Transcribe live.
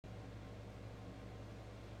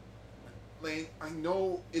Lane, I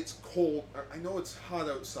know it's cold. I know it's hot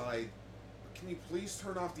outside. But can you please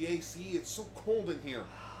turn off the AC? It's so cold in here.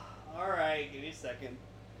 Alright, give me a second.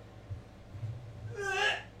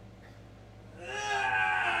 I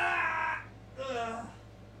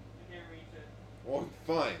can't reach it. Well,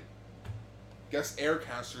 fine. Guess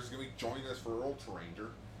Aircaster's gonna be joining us for Ultra Ranger.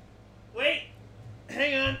 Wait!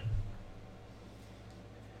 Hang on.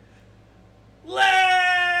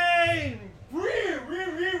 Lane!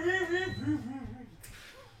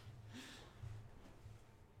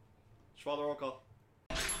 Schwalder roll call.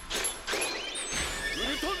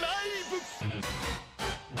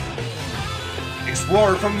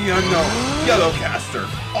 Explorer from the unknown, Yellowcaster,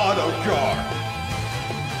 Autogar.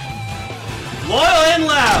 Loyal and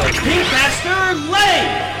loud, Pinkmaster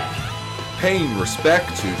Lane! Paying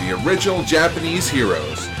respect to the original Japanese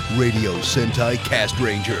heroes, Radio Sentai Cast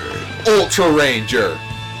Ranger. Ultra Ranger.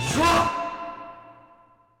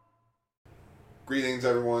 Greetings,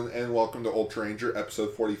 everyone, and welcome to Ultra Ranger,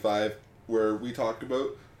 episode 45, where we talk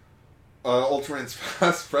about Ultraman's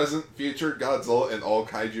past, present, future, Godzilla, and all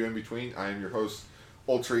kaiju in between. I am your host,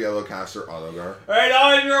 Ultra Yellowcaster Autogar. And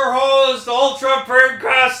I'm your host, Ultra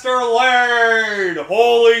Pinkmaster Lane!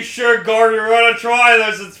 Holy shit, Gordon, you're gonna try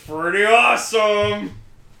this, it's pretty awesome!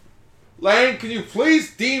 Lane, can you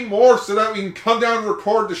please deem more so that we can come down and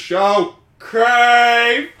record the show?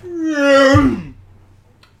 Okay.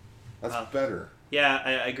 That's better.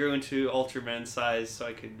 Yeah, I grew into Ultraman size so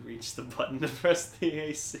I could reach the button to press the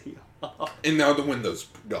AC off. And now the window's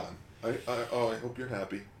gone. I hope you're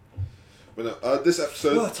happy. But no, this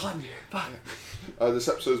episode... Oh, it's hot in here. Fuck. This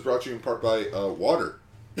episode is brought to you in part by water.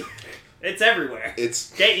 It's everywhere.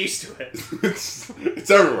 Get used to it.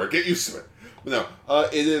 it's everywhere. Get used to it. But no,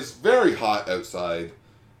 it is very hot outside.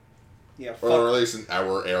 Yeah, fuck. Or at least in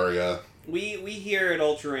our area. We here at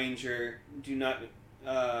Ultra Ranger do not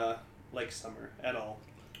like summer at all.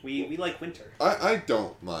 We like winter. I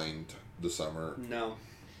don't mind the summer. No.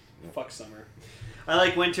 Fuck summer. I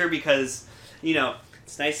like winter because, you know,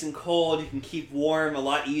 it's nice and cold, you can keep warm a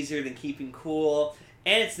lot easier than keeping cool,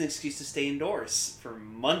 and it's an excuse to stay indoors for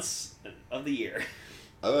months of the year.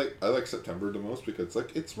 I like September the most because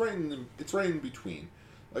it's right in between.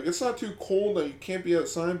 Like, it's not too cold that you can't be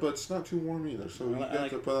outside, but it's not too warm either, so you have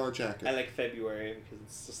to put on a jacket. I like February because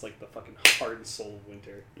it's just like the fucking heart and soul of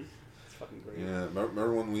winter. It's fucking great. Yeah,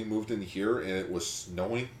 remember when we moved in here and it was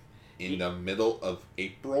snowing in the middle of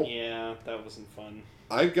April? Yeah, that wasn't fun.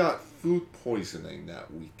 I got food poisoning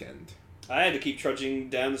that weekend. I had to keep trudging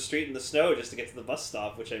down the street in the snow just to get to the bus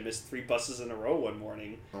stop, which I missed 3 buses in a row one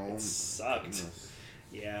morning. Oh, it sucked. goodness.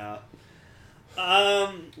 Yeah.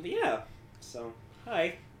 But yeah. So,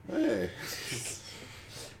 hi. Hey.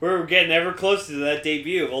 We're getting ever closer to that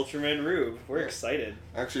debut of Ultraman Rube. We're excited.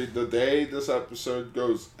 Actually, the day this episode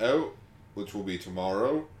goes out, which will be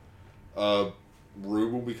tomorrow,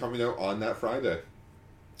 Rube will be coming out on that Friday.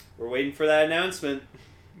 We're waiting for that announcement.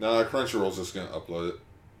 Nah, Crunchyroll's just gonna upload it.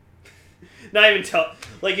 Not even tell...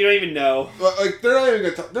 Like, you don't even know. Like, they're not even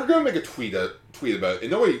gonna... They're gonna make a tweet about it,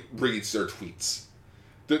 and nobody reads their tweets.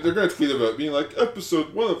 They're gonna tweet about it, being like,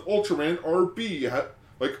 episode 1 of Ultraman RB,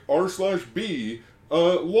 like, R/B,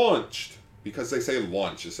 launched. Because they say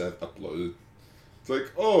launch instead of uploaded. It's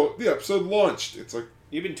like, oh, the episode launched. It's like...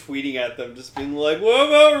 You've been tweeting at them, just being like, what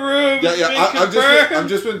about Rube? Yeah, I've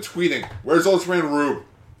just been tweeting, where's Ultraman Rube?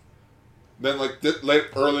 Then,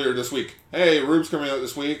 like, earlier this week, hey, Rube's coming out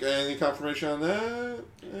this week. Any confirmation on that?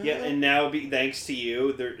 Yeah, and now, thanks to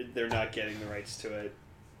you, they're not getting the rights to it.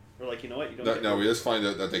 We're like, you know what? You don't. No, we just find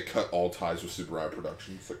out that they cut all ties with Super Rad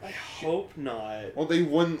Productions. Like, I hope not. Well, they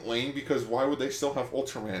wouldn't, Lane, because why would they still have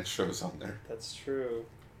Ultraman shows on there? That's true.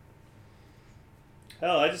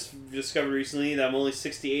 Hell, I just discovered recently that I'm only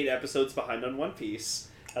 68 episodes behind on One Piece.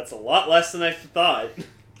 That's a lot less than I thought.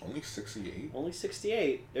 Only 68? Only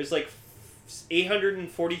 68. There's like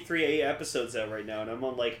 843 episodes out right now, and I'm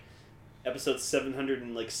on like episode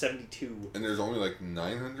 772. And there's only like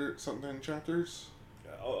 900 something chapters?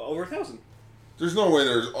 Over 1,000. There's no way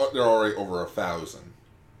they're already over 1,000.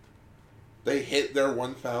 They hit their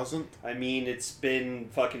 1,000th? I mean, it's been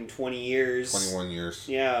fucking 20 years. 21 years.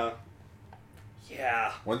 Yeah.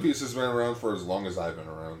 Yeah. One Piece has been around for as long as I've been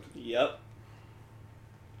around. Yep.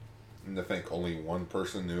 And I think only one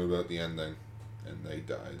person knew about the ending, and they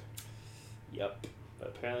died. Yep. But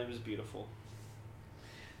apparently it was beautiful.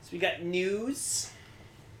 So we got news.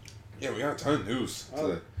 Yeah, we got a ton of news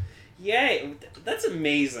today. Yay! That's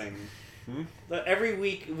amazing. Hmm? Every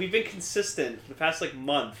week, we've been consistent for the past, like,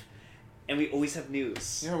 month, and we always have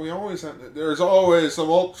news. Yeah, we always have... There's always some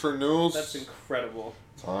Ultra news. That's incredible.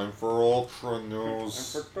 Time for Ultra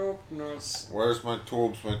News. And for dope news. Where's my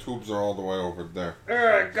tubes? My tubes are all the way over there.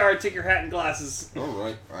 Guard, take your hat and glasses.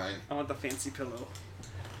 Alright, fine. I want the fancy pillow.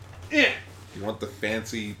 Yeah. You want the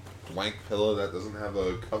fancy blank pillow that doesn't have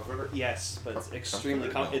a cover? Yes, but it's extremely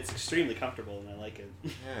it's extremely comfortable and I like it.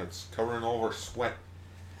 Yeah, it's covering all our sweat.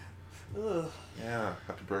 Ugh. Yeah,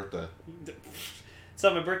 happy birthday. It's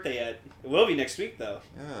not my birthday yet. It will be next week though.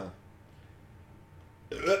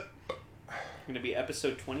 Yeah. Gonna be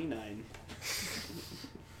episode 29.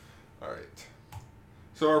 Alright.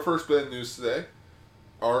 So our first bit of news today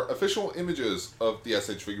are official images of the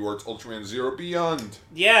SH Figuarts Ultraman Zero Beyond.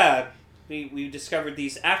 Yeah, we discovered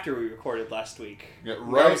these after we recorded last week. Yeah,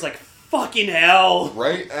 I was like, fucking hell!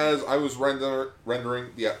 Right as I was rendering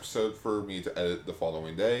the episode for me to edit the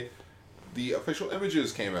following day, the official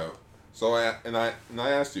images came out. So I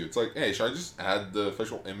asked you, it's like, hey, should I just add the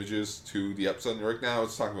official images to the episode? And you're like, no,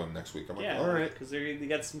 let's talk about them next week. I'm like, all right. Because they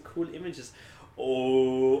got some cool images.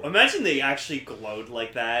 Oh, imagine they actually glowed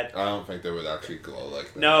like that. I don't think they would actually glow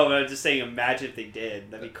like that. No, but I'm just saying, imagine if they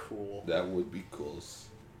did. That'd be cool. That would be cool.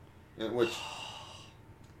 And which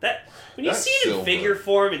that when you That's see it in silver. figure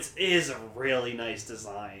form, it is a really nice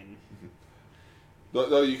design.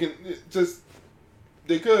 though you can just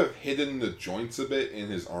they could have hidden the joints a bit in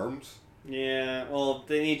his arms. Yeah, well,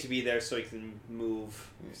 they need to be there so he can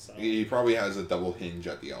move. So. He probably has a double hinge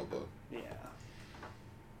at the elbow. Yeah.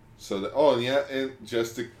 So that and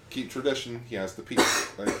just to keep tradition, he has the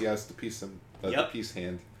piece. Like he has the piece the piece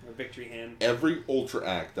hand. Or victory hand. Every Ultra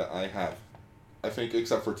Act that I have, I think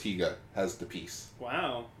except for Tiga, has the piece.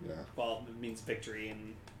 Wow. Yeah. Well, it means victory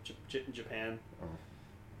in Japan. Oh.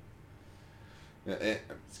 Yeah,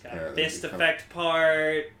 It's got a fist effect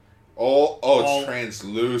part. It's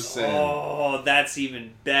translucent. Oh, that's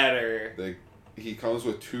even better. He comes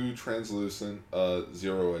with two translucent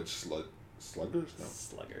zero-edge sluggers? No.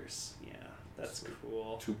 Sluggers. Yeah, that's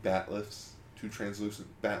cool. Two bat lifts. Two translucent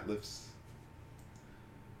bat lifts.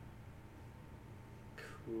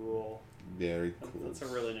 Cool. Very cool. That's a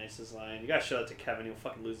really nice design. You gotta show that to Kevin. He'll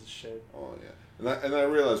fucking lose his shit. Oh, yeah. And I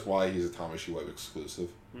realized why he's a Tamashii Web exclusive.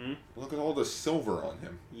 Hmm? Look at all the silver on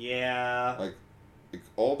him. Yeah. Like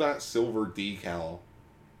all that silver decal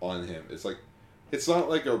on him. It's like, it's not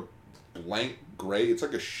like a blank gray. It's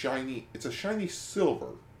like a shiny silver.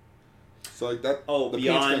 So like that. Oh, the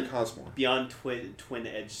beyond paint's gonna cost more. beyond twin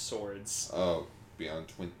edge swords. Oh, beyond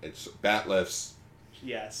twin edge bat lifts.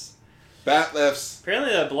 Yes. Bat lifts.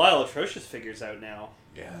 Apparently, the Belial Atrocious figure's out now.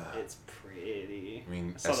 Yeah. It's pretty. I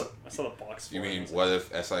mean, I saw the box. For you mean it. what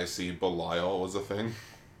if SIC Belial was a thing?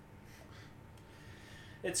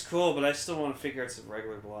 It's cool, but I still want to figure out some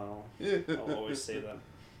regular Belial. Yeah. I'll always say that.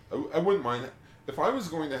 I wouldn't mind if I was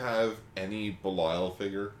going to have any Belial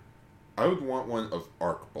figure. I would want one of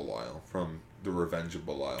Arc Belial from the Revenge of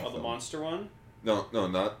Belial. Oh, the film. monster one? No,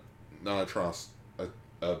 not Atroc.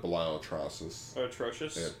 Belial Atrocious. Oh,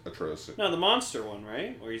 Atrocious? Yeah, Atrocious. No, the monster one,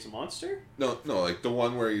 right? Where he's a monster? No, like the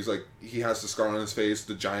one where he's like he has the scar on his face,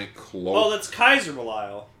 the giant cloak. Oh, that's Kaiser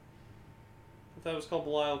Belial. I thought it was called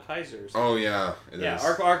Belial Kaiser. Or something. Oh yeah, it is.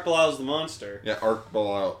 Yeah, Arc Belial's the monster. Yeah, Arc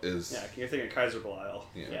Belial is. Yeah, you're thinking Kaiser Belial.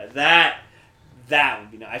 Yeah. That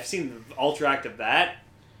would be nice. I've seen the Ultra Act of that.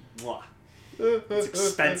 Mwah. It's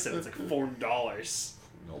expensive. It's like $4.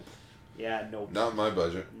 Nope. Yeah, nope. Not my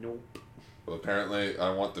budget. Nope. But apparently,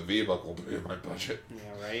 I want the V-Buckle to be in my budget.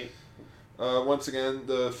 Yeah, right? Once again,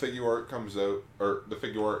 the figure art comes out, or the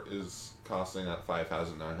figure art is costing at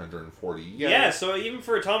 5,940 yen. Yeah, so even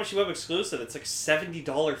for a Tamashii Web exclusive, it's like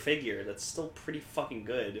 $70 figure. That's still pretty fucking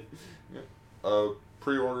good. Yeah.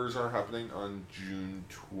 Pre-orders are happening on June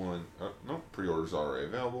 20. No, pre-orders are already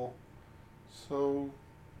available. So,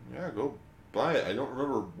 yeah, go buy it. I don't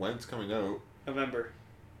remember when it's coming out. November.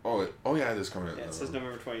 Oh, yeah, it is coming out. Yeah, it says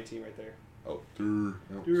November 2018 right there. Oh, I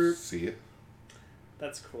don't see it.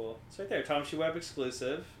 That's cool. It's right there. Tamashii Web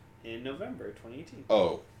exclusive in November 2018.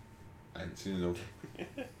 Oh, I didn't see it.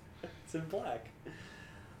 It's in black.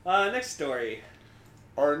 Next story.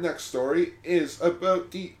 Our next story is about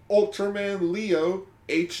the Ultraman Leo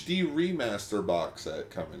HD Remaster box set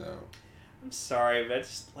coming out. I'm sorry, but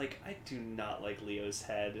I do not like Leo's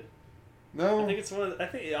head. No? I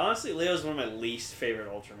think honestly, Leo's one of my least favorite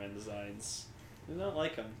Ultraman designs. I don't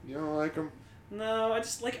like him. You don't like him? No, I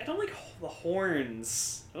don't like the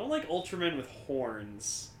horns. I don't like Ultraman with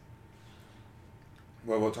horns.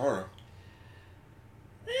 What about Taro?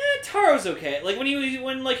 Taro's okay. Like when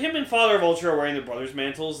him and Father of Ultra are wearing their brothers'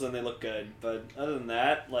 mantles, then they look good. But other than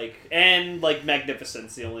that,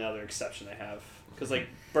 Magnificent's the only other exception I have. Because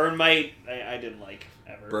Burn Might, I didn't like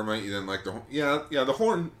ever. Burn Might, you didn't like the horn? Yeah, the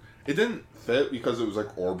horn. It didn't fit because it was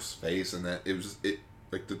like Orb's face, and that it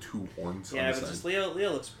like the two horns. Yeah, on the but side. just Leo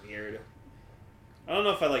looks weird. I don't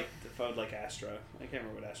know if I would like Astra. I can't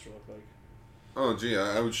remember what Astra looked like. Oh, gee,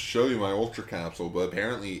 I would show you my Ultra Capsule, but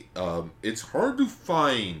apparently it's hard to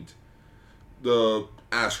find the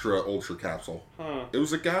Astra Ultra Capsule. Huh. It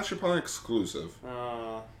was a Gashapon exclusive.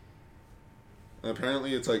 And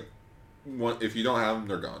apparently it's like, if you don't have them,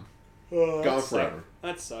 they're gone. Gone forever.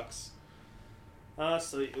 That sucks.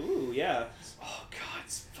 Ooh, yeah. Oh, God,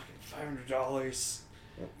 it's fucking $500.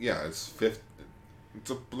 Yeah, it's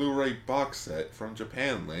a Blu-ray box set from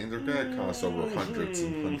Japan Land. They're gonna cost over hundreds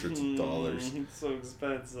and hundreds of dollars. It's so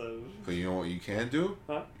expensive. But you know what you can do?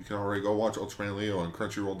 Huh? You can already go watch Ultraman Leo on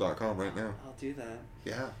Crunchyroll.com right now. I'll do that.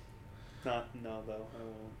 Yeah. No, though. I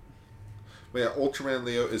won't. But yeah, Ultraman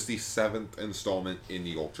Leo is the 7th installment in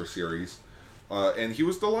the Ultra series. And he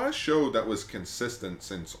was the last show that was consistent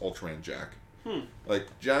since Ultraman Jack. Like,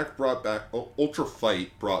 Jack brought back... Ultra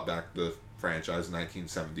Fight brought back the franchise in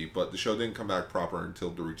 1970, but the show didn't come back proper until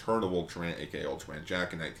the return of Ultraman, aka Ultraman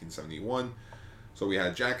Jack, in 1971. So we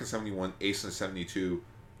had Jack in 71, Ace in 72,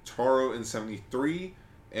 Taro in 73,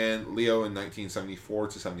 and Leo in 1974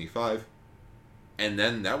 to 75. And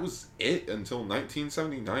then that was it until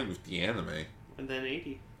 1979 with the anime. And then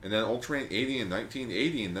 80. And then Ultraman 80 in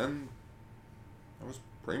 1980, and then that was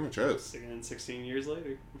pretty much it. 16 years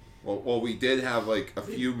later. Well, we did have like a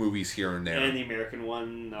few movies here and there. And the American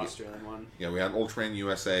one, the Australian one. Yeah, we had Ultraman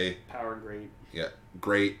USA. Power Great. Yeah,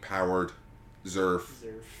 Great, Powered, Zerf,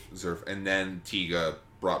 and then Tiga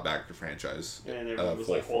brought back the franchise. And everyone was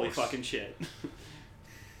full like, holy force. fucking shit.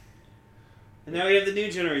 And now we have the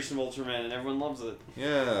new generation of Ultraman, and everyone loves it.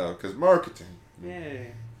 Yeah, because marketing.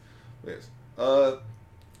 Yay. Yes. Yeah,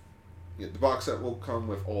 the box set will come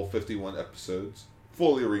with all 51 episodes,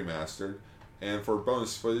 fully remastered. And for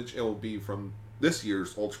bonus footage, it will be from this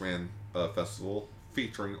year's Ultraman Festival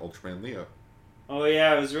featuring Ultraman Leo. Oh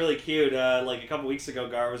yeah, it was really cute. Like a couple weeks ago,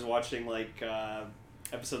 Gar was watching like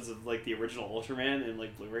episodes of like the original Ultraman in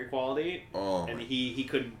like Blu-ray quality, and he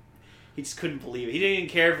just couldn't believe it. He didn't even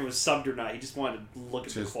care if it was subbed or not. He just wanted to look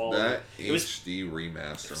at the quality. That HD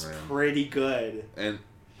remaster, it was man, pretty good. And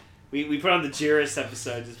we put on the Jiris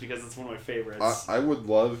episode just because it's one of my favorites. I would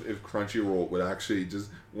love if Crunchyroll would actually just,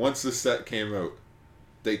 once the set came out,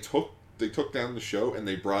 they took down the show and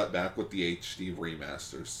they brought it back with the HD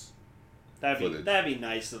remasters. That'd be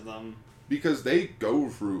nice of them. Because they go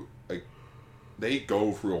through a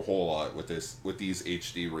whole lot with these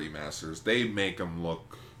HD remasters. They make them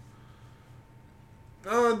look.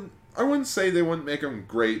 I wouldn't say they wouldn't make them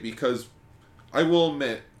great, because I will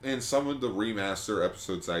admit, in some of the remaster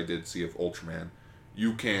episodes I did see of Ultraman,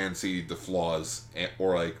 you can see the flaws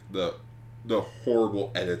or like the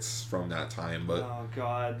horrible edits from that time. But oh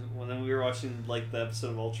god, when we were watching like the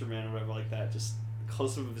episode of Ultraman or whatever like that, just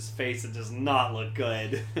close up of his face, it does not look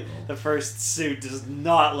good. Oh. The first suit does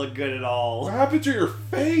not look good at all. What happened to your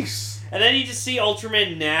face? And then you just see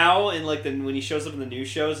Ultraman now, and like when he shows up in the new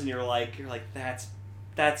shows, and you're like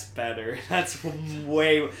that's better. That's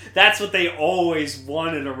what they always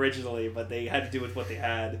wanted originally, but they had to do with what they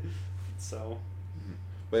had. So.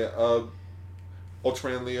 But yeah,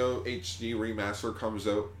 Ultraman Leo HD Remaster comes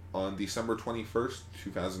out on December 21st,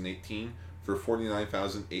 2018 for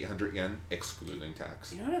 49,800 yen, excluding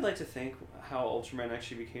tax. You know what I'd like to think how Ultraman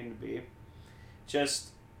actually became to be? Just,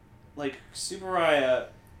 like, Tsuburaya,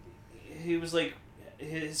 he was like,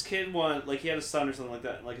 his kid wanted, like, he had a son or something like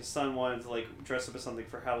that, like, his son wanted to, like, dress up as something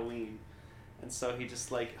for Halloween. And so he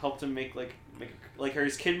just, like, helped him make or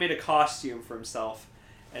his kid made a costume for himself.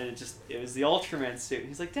 And it was the Ultraman suit. And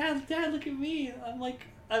he's like, Dad, look at me. I'm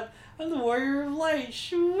the Warrior of Light.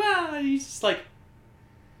 Shua! And he's just like,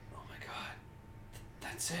 oh my god,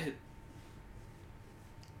 that's it.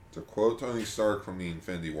 To quote Tony Stark from the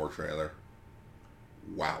Infinity War trailer,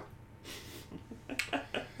 wow.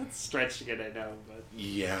 That's stretching it, I know, but...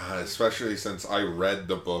 Yeah, especially since I read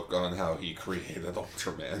the book on how he created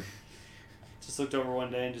Ultraman. Just looked over one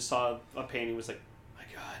day and just saw a painting, was like, my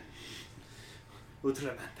god.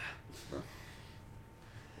 Ultraman.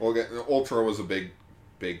 Well, again, Ultra was a big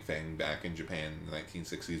thing back in Japan in the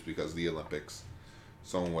 1960s because of the Olympics.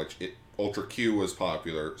 So in which Ultra Q was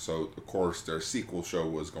popular, so of course their sequel show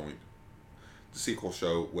which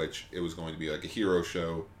it was going to be like a hero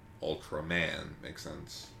show, Ultraman, makes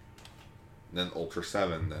sense. And then Ultra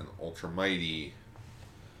 7, then Ultra Mighty.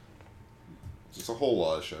 Just a whole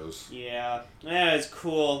lot of shows. Yeah, it's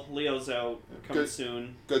cool. Leo's out, coming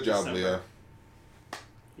soon. Good job, December. Leo.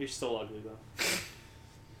 You're still ugly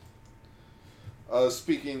though.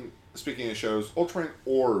 Speaking of shows, Ultraman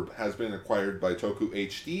Orb has been acquired by Toku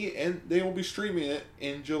HD, and they will be streaming it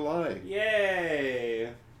in July. Yay!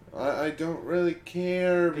 I don't really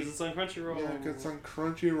care. Because it's on Crunchyroll. Yeah, because it's on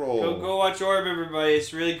Crunchyroll. Go watch Orb, everybody.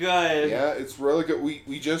 It's really good. Yeah, it's really good.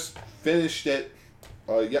 We just finished it.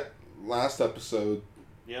 Last episode.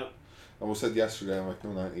 Yep. I almost said yesterday. I'm like,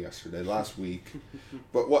 no, not yesterday. Last week.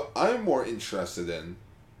 But what I'm more interested in,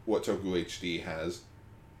 what Toku HD has,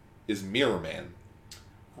 is Mirror Man.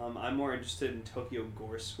 I'm more interested in Tokyo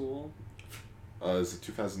Gore School. It's a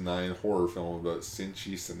 2009 horror film about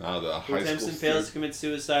Shinji Sanada, a high school Tempson fails student. to commit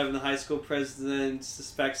suicide when the high school president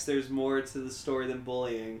suspects there's more to the story than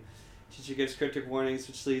bullying. Teacher gives cryptic warnings,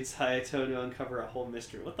 which leads Hayato to uncover a whole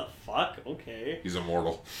mystery. What the fuck? Okay. He's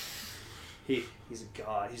immortal. He's a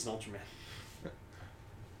god. He's an Ultraman. It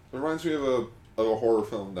reminds me of a horror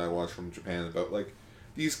film that I watched from Japan about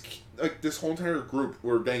this whole entire group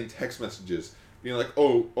were getting text messages being like,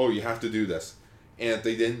 oh, you have to do this, and if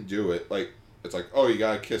they didn't do it, like, it's like, oh, you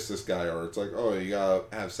gotta kiss this guy, or it's like, oh, you gotta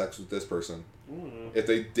have sex with this person. If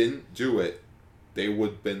they didn't do it, they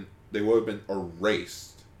would have been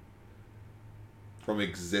erased from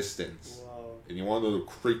existence. Whoa. And you want to know the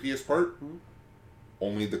creepiest part?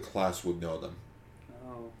 Only the class would know them.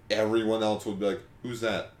 Oh. Everyone else would be like, who's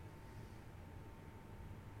that?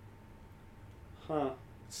 Huh.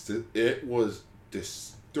 It was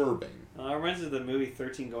disturbing. It reminds me of the movie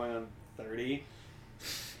 13 Going on 30.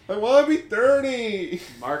 I want to be 30!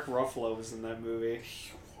 Mark Ruffalo was in that movie.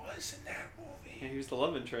 He was in that movie. Yeah, he was the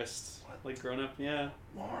love interest. Like, grown up, yeah.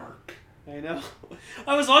 Mark. I know.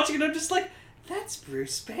 I was watching it, I'm just like, that's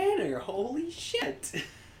Bruce Banner. Holy shit.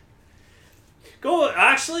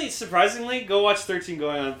 Surprisingly, go watch 13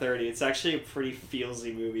 Going on 30. It's actually a pretty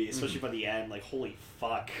feelsy movie, especially by the end. Like, holy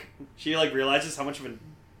fuck. She, like, realizes how much of a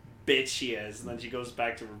bitch she is, and then she goes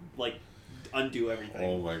back to, like, undo everything.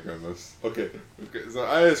 Oh my goodness. Okay, so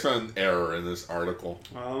I just found an error in this article.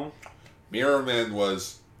 Oh. Mirror Man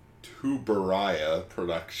was Tuberaya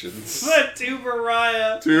Productions. What?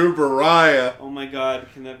 Tuberaya. Tuberaya. Oh my god,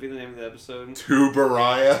 can that be the name of the episode?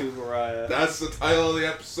 Tuberaya. Tuberaya. That's the title of the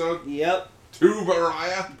episode? Yep.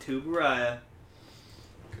 Tuberaya. Tuberaya.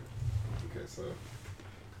 Okay, so...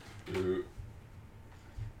 Tuberaya.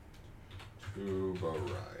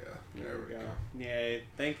 There we go. Yay.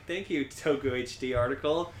 Thank you, Toku HD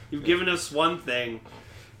article. You've given us one thing.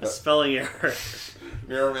 A spelling error.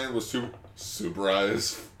 Mirror Man was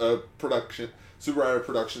Tsuburaya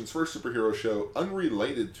Productions' first superhero show,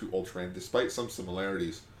 unrelated to Ultraman despite some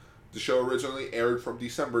similarities. The show originally aired from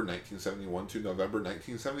December 1971 to November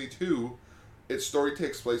 1972. Its story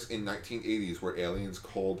takes place in 1980s, where aliens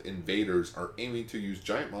called Invaders are aiming to use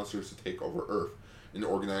giant monsters to take over Earth. An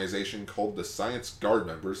organization called the Science Guard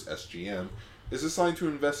Members, SGM, is assigned to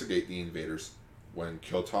investigate the invaders. When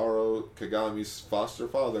Kyotaro Kagami's foster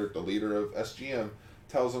father, the leader of SGM,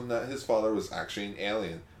 tells him that his father was actually an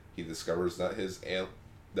alien, he discovers that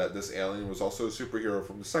this alien was also a superhero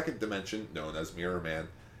from the second dimension, known as Mirror Man.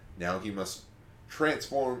 Now he must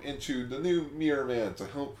transform into the new Mirror Man to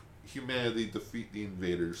help humanity defeat the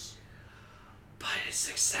invaders. But his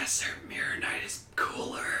successor, Mirror Knight, is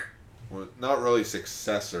cooler. Well, not really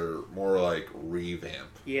successor, more like revamp.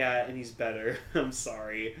 Yeah, and he's better. I'm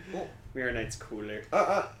sorry. Well, Mirror Knight's cooler.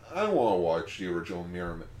 I want to watch the original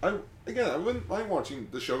Mirror Man. I wouldn't mind watching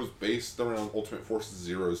the shows based around Ultimate Forces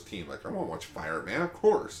Zero's team. Like, I want to watch Fireman, of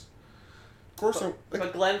course. Of course,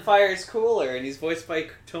 But Glenn Fire's cooler, and he's voiced by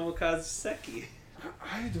Tomokazu Seki.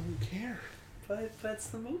 I don't care. But that's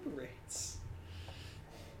the movie rates.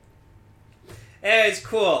 Anyways,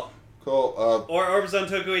 cool. Cool. Orb's on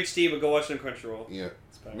Toku HD, but go watch it on Crunchyroll. Yeah.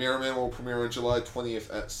 Mirror Man will premiere on July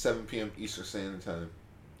 20th at 7 p.m. Eastern Standard Time.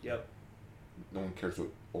 Yep. No one cares what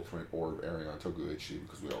Ultraman Orb airing on Toku HD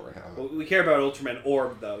because we already have it. Well, we care about Ultraman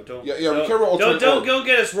Orb, though. We care about Ultraman Orb. Don't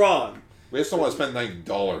get us wrong. We just don't want to spend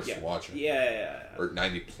 $90 to watch it. Yeah. Or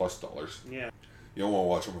 $90+. Yeah. You don't want to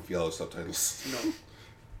watch them with yellow subtitles. No.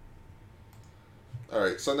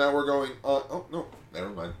 Alright, so now we're going... oh, no. Never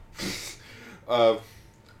mind.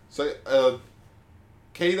 Keita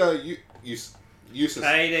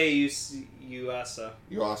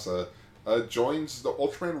Yuasa joins the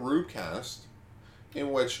Ultraman Rube cast,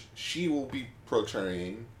 in which she will be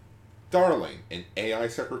portraying Darling, an AI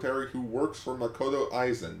secretary who works for Makoto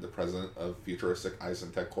Aizen, the president of futuristic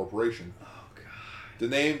Aizen Tech Corporation. Oh, God. The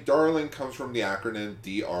name Darling comes from the acronym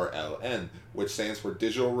DRLN, which stands for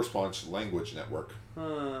Digital Response Language Network.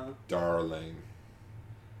 Darling.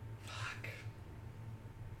 Fuck.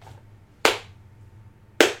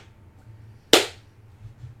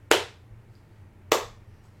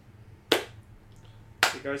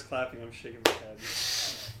 The guy's clapping, I'm shaking my head.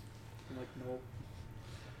 I'm like, nope.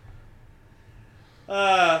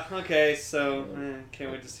 Okay, so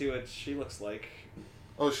can't wait to see what she looks like.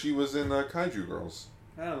 Oh, she was in Kaiju Girls.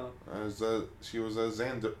 Oh. She was a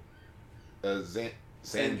Xandurus.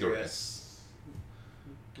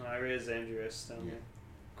 Oh, I read Xandurus down Yeah. there.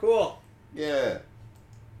 Cool. Yeah.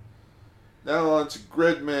 Now on to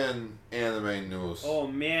Gridman anime news. Oh,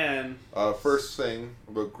 man. First thing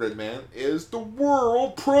about Gridman is the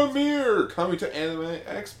world premiere coming to Anime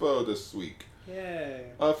Expo this week. Yay.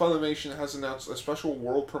 Funimation has announced a special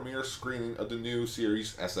world premiere screening of the new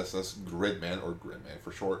series SSS Gridman, or Gridman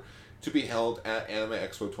for short, to be held at Anime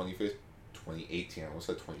Expo 2018. I almost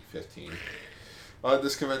said 2015.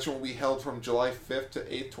 This convention will be held from July 5th to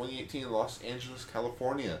 8th, 2018 in Los Angeles,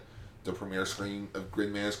 California. The premiere screening of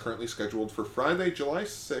Gridman is currently scheduled for Friday, July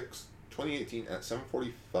 6th, 2018 at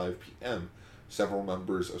 7:45 p.m. Several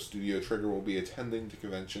members of Studio Trigger will be attending the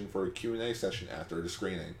convention for a Q&A session after the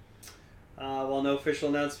screening. While no official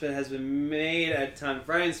announcement has been made at the time of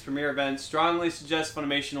Ryan's premiere event, strongly suggests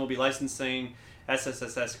Funimation will be licensing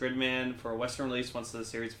SSSS Gridman for a Western release once the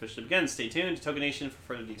series officially begins. Stay tuned to Token Nation for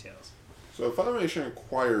further details. So if Funimation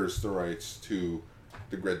acquires the rights to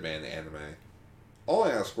the Gridman anime, all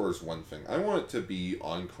I ask for is one thing. I want it to be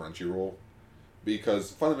on Crunchyroll,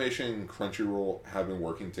 because Funimation and Crunchyroll have been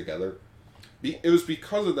working together. It was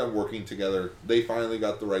because of them working together they finally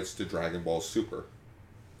got the rights to Dragon Ball Super.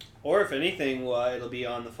 Or if anything, it'll be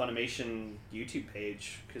on the Funimation YouTube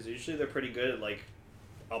page, because usually they're pretty good at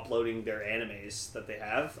uploading their animes that they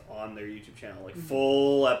have on their YouTube channel,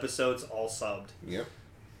 full episodes, all subbed. Yep.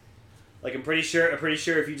 I'm pretty sure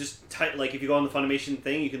if you just type, if you go on the Funimation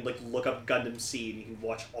thing, you can look up Gundam Seed, and you can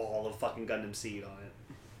watch all of fucking Gundam Seed on it.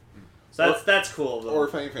 So that's cool though. Or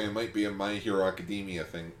if anything, it might be a My Hero Academia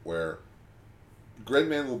thing where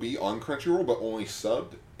Gridman will be on Crunchyroll but only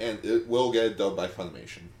subbed, and it will get dubbed by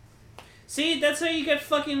Funimation. See, that's how you get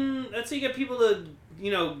people to,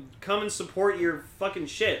 come and support your fucking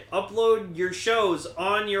shit. Upload your shows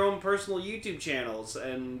on your own personal YouTube channels,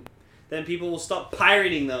 and then people will stop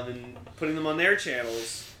pirating them and putting them on their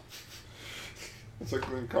channels. It's like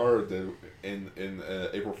when Kara did in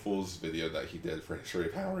April Fool's video that he did for History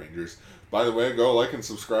of Power Rangers. By the way, go like and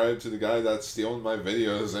subscribe to the guy that's stealing my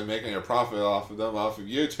videos and making a profit off of them off of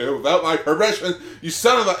YouTube without my permission, you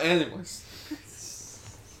son of a... Anyways.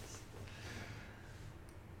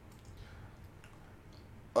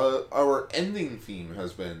 Our ending theme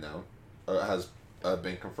has been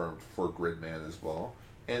been confirmed for Gridman as well,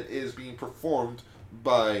 and is being performed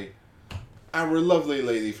by our lovely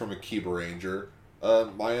lady from Akiba Ranger,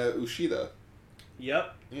 Maya Ushida.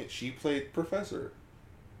 Yep. Yeah, she played Professor.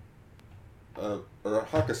 Or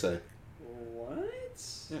Hakase.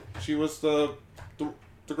 What? Yeah, she was the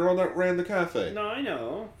girl that ran the cafe. No, I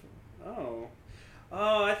know. Oh,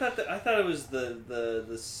 I thought it was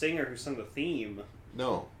the singer who sung the theme.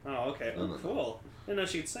 No. Oh, okay. No, Cool. Didn't know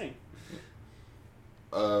she could sing.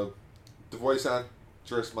 The voice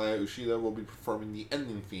actress Maya Ushida will be performing the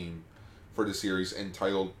ending theme for the series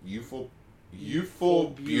entitled Youthful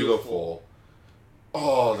Beautiful.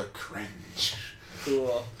 Oh, the cringe.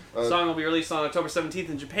 Cool. The song will be released on October 17th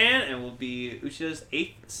in Japan and will be Ushida's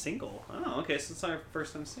 8th single. Oh, okay, so it's not her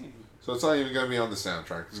first time singing. So it's not even going to be on the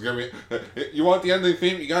soundtrack. It's going to be... You want the ending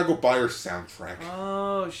theme? You got to go buy her soundtrack.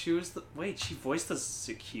 Oh, she was the... Wait, she voiced the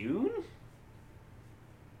Suicune?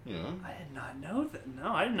 Yeah. I did not know that.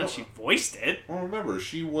 No, I didn't know she voiced it. Well, remember,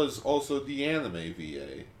 she was also the anime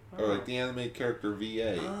VA. Or the anime character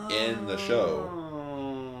VA in the show.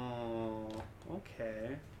 Oh,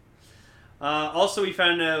 okay. Also, we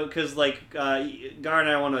found out, because, Gar and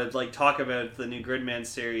I want to, talk about the new Gridman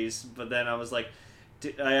series, but then I was like...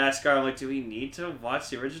 I asked Gar, I'm like, do we need to watch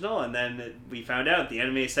the original? And then we found out the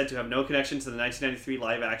anime is said to have no connection to the 1993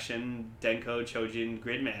 live-action Denko Chojin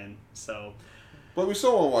Gridman. So... But we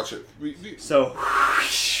still want to watch it. So...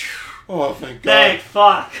 Oh, thank God. Thank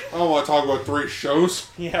fuck! I don't want to talk about 3 shows.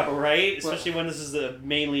 Yeah, right? Especially when this is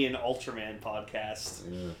mainly an Ultraman podcast.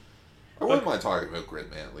 Yeah. I wouldn't mind talking about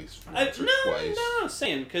Gridman at least once or twice. No,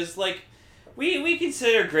 saying, because, we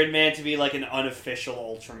consider Gridman to be an unofficial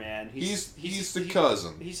Ultraman. He's the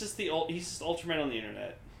cousin. He's just Ultraman on the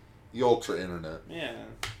internet. The Ultra Internet. Yeah,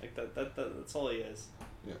 that's all he is.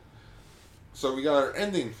 Yeah. So we got our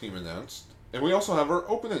ending theme announced, and we also have our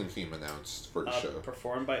opening theme announced for the show.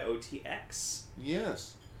 Performed by OTX.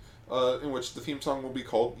 Yes. In which the theme song will be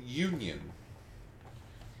called Union.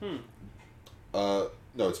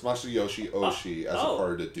 No, it's Masayoshi Oshii as a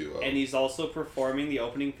part of the duo. And he's also performing the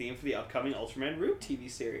opening theme for the upcoming Ultraman Root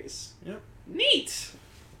TV series. Yep. Neat!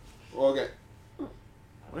 Well, okay.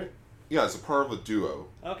 Right? Yeah, it's a part of a duo.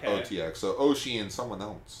 Okay. OTX. So Oshii and someone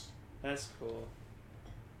else. That's cool.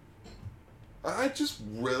 I just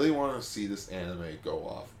really want to see this anime go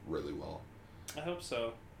off really well. I hope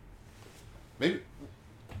so. Maybe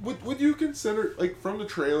would you consider, like, from the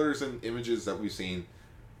trailers and images that we've seen,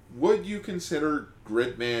 would you consider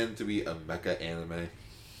Gridman to be a mecha anime?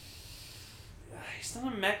 He's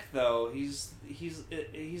not a mech though. He's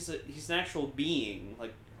an actual being.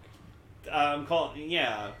 Like I'm calling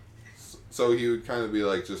So he would kind of be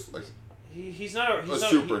like just like he's not a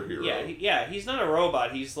superhero. He's not a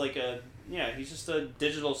robot. He's like he's just a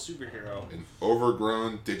digital superhero. An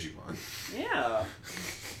overgrown Digimon. Yeah.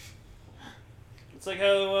 It's like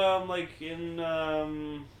how in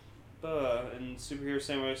Superhero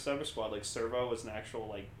Samurai Cyber Squad, like Servo was an actual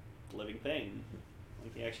like living thing.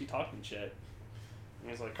 Like he actually talked and shit. And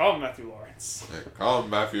he's like, call him Matthew Lawrence. Yeah, call him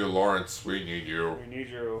Matthew Lawrence. We need you. We need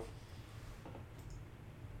you.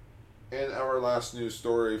 And our last news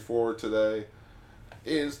story for today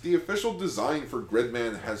is the official design for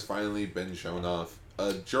Gridman has finally been shown off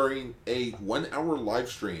during a 1-hour live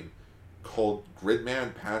stream called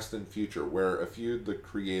Gridman Past and Future, where a few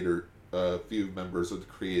members of the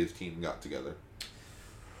creative team got together.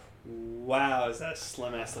 Wow, is that a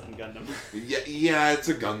slim ass looking Gundam? Yeah, it's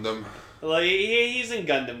a Gundam. Like he's in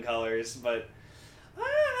Gundam colors, but I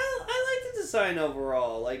like the design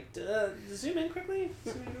overall. Like, zoom in quickly.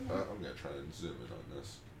 I'm gonna try and zoom in on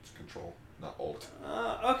this. It's Control, not Alt.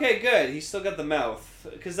 Okay, good. He's still got the mouth,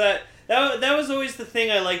 because that was always the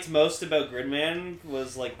thing I liked most about Gridman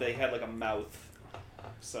was like they had like a mouth.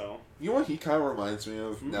 So you know what he kind of reminds me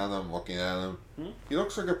of now that I'm looking at him? He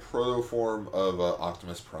looks like a proto-form of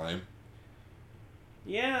Optimus Prime.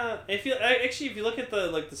 Yeah, if you look at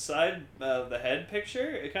the side of the head picture,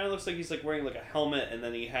 it kind of looks like he's like wearing like a helmet, and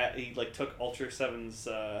then he like took Ultra 7's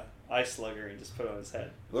Eye Slugger and just put it on his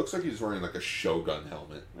head. It looks like he's wearing like a Shogun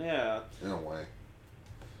helmet. Yeah. In a way.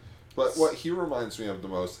 But what he reminds me of the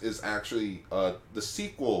most is actually the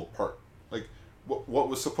sequel part. Like, what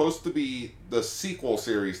was supposed to be the sequel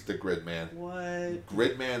series to Gridman. What?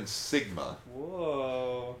 Gridman Sigma.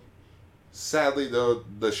 Whoa. Sadly, though,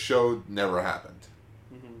 the show never happened.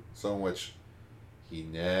 Mm-hmm. So in which he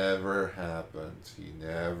never happened. He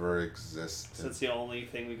never existed. So that's the only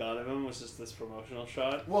thing we got of him was just this promotional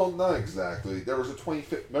shot? Well, not exactly. There was a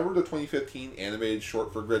remember the 2015 animated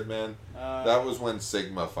short for Gridman? That was when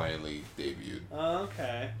Sigma finally debuted. Oh,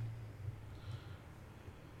 okay.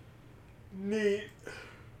 Neat.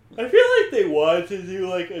 I feel like they wanted to do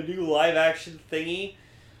like a new live action thingy,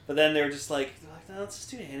 but then they were just like, no, let's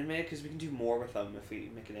just do an anime because we can do more with them if we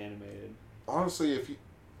make it animated. Honestly,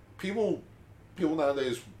 people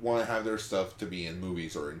nowadays want to have their stuff to be in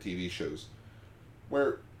movies or in TV shows,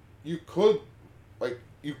 where you could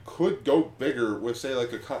go bigger with, say,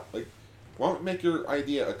 like why don't make your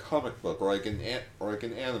idea a comic book or like an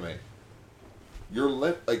anime. Your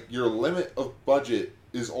limit of budget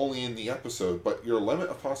is only in the episode, but your limit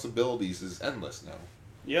of possibilities is endless now.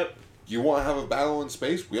 Yep. You want to have a battle in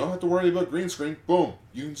space? We don't have to worry about green screen. Boom.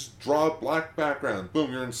 You can just draw a black background.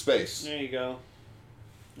 Boom, you're in space. There you go.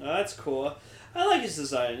 Oh, that's cool. I like his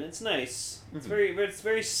design. It's nice. Mm-hmm. It's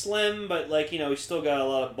very slim, but like he's still got a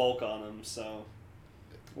lot of bulk on him, so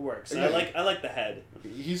it works. Yeah. I like the head.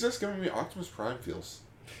 He's just giving me Optimus Prime feels.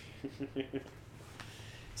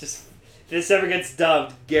 Just if this ever gets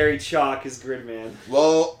dubbed, Gary Chalk is Gridman.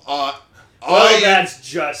 Well, that's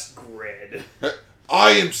just Grid.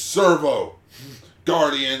 I am Servo,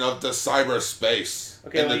 guardian of the cyberspace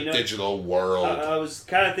in the digital world. I was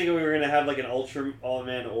kind of thinking we were gonna have like an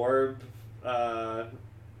All-Man Orb,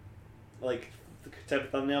 like type of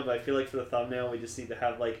thumbnail, but I feel like for the thumbnail we just need to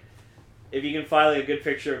have like, if you can find like a good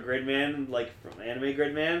picture of Gridman, like from anime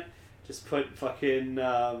Gridman, just put fucking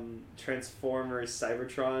Transformers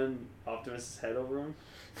Cybertron Optimus' head over him.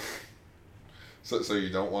 So you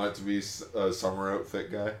don't want it to be a summer outfit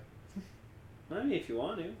guy? I mean, if you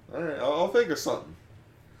want to. All right, I'll think of something.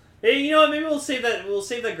 Hey, you know what? Maybe we'll save that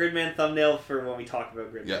Gridman thumbnail for when we talk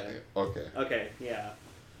about Gridman. Yeah. Okay. Okay. Yeah.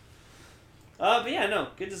 But yeah, no,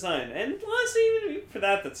 good design, and honestly, even for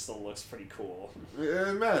that still looks pretty cool.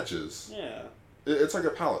 It matches. Yeah. It's like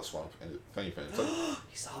a palette swap. Funny thing. It's like...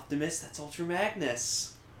 He's Optimus. That's Ultra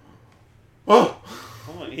Magnus. Oh.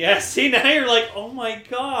 Oh my, yeah. See, now you're like, oh my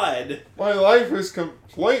god. My life is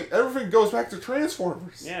complete. Everything goes back to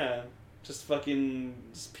Transformers. Yeah. Just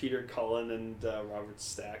Peter Cullen and Robert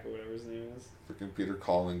Stack or whatever his name is. Freaking Peter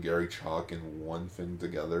Cullen and Gary Chalk in one thing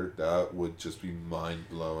together. That would just be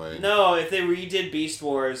mind-blowing. No, if they redid Beast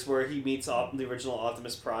Wars where he meets the original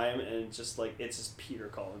Optimus Prime and just like, it's just Peter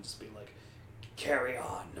Cullen just being like, carry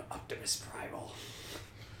on, Optimus Primal.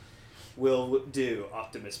 Will do,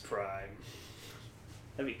 Optimus Prime.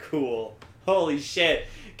 That'd be cool. Holy shit.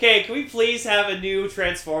 Okay, can we please have a new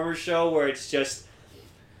Transformers show where it's just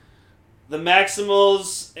the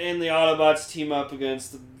Maximals and the Autobots team up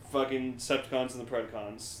against the fucking Decepticons and the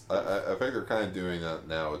Predacons. I think they're kind of doing that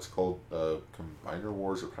now. It's called Combiner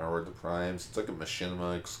Wars or Power of the Primes. It's like a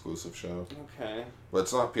Machinima exclusive show. Okay. But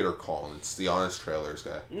it's not Peter Cullen. It's the Honest Trailers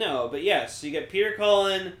guy. No, but yes, so you get Peter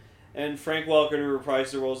Cullen and Frank Welker to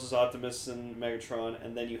reprise their roles as Optimus and Megatron,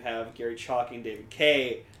 and then you have Gary Chalk and David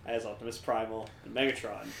Kaye as Optimus Primal and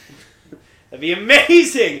Megatron. That'd be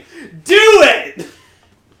amazing! Do it!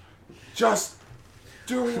 Just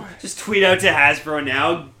do it. Just tweet out to Hasbro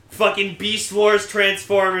now. Fucking Beast Wars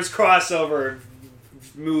Transformers crossover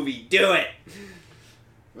movie. Do it!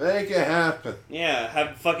 Make it happen. Yeah,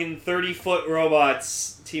 have fucking 30-foot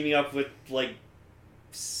robots teaming up with, like,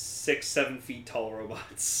 6-7 feet tall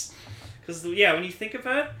robots. Because, yeah, when you think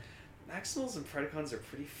about it, Maximals and Predacons are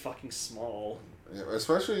pretty fucking small. Yeah,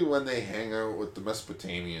 especially when they hang out with the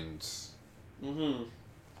Mesopotamians. Mm-hmm.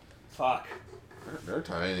 Fuck. They're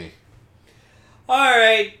tiny.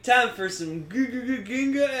 Alright, time for some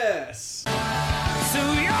Ginga ass.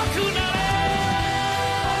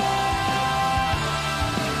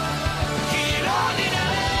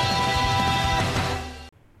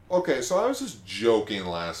 Okay, so I was just joking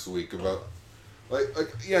last week about, like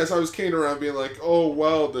yes, I was kidding around being like, oh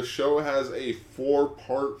wow, the show has a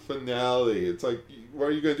 4-part finale. It's like, what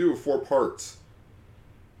are you gonna do with 4 parts?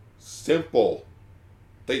 Simple.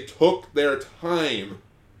 They took their time.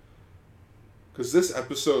 Because this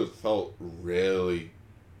episode felt really,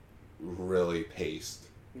 really paced.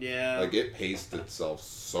 Yeah. Like, it paced itself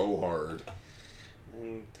so hard.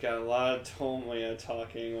 And got a lot of Tomoya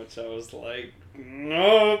talking, which I was like,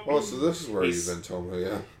 no. Oh, so this is where you've been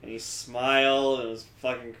Tomoya. And he smiled, and it was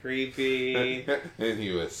fucking creepy. And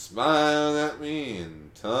he was smiling at me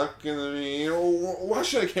and talking to me. Oh, why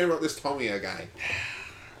should I care about this Tomoya guy?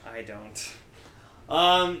 I don't.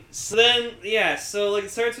 So then, yeah, so, like,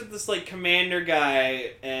 it starts with this, like, commander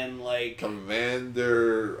guy, and, like...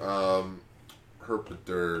 Commander,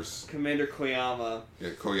 Herpeters. Commander Koyama.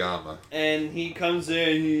 Yeah, Koyama. And he comes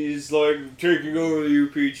in, he's, like, taking over the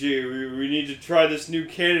UPG. We need to try this new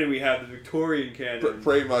cannon we have, the Victorian cannon.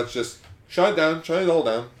 Pretty much just, shut it down, shut it all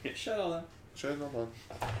down. Yeah, shut all that. Shut it all down.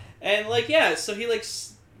 And, like, yeah, so he, like,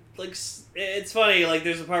 it's funny, like,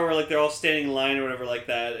 there's a part where, like, they're all standing in line or whatever like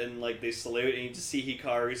that, and, like, they salute, and you just see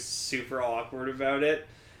Hikaru's super awkward about it,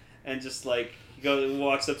 and just, like, he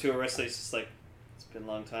walks up to a wrestler, he's just like, it's been a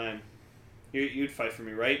long time. You'd fight for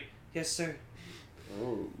me, right? Yes, sir.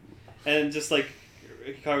 Oh. And just, like,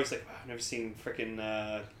 Hikaru's like, wow, I've never seen frickin'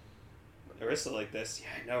 Arista like this. Yeah,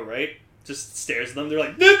 I know, right? Just stares at them, they're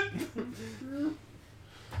like, Nip!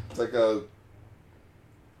 It's like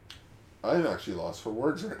I'm actually lost for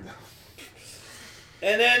words right now.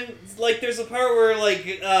 And then, like, there's a part where, like,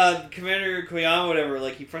 Commander Koyama, whatever,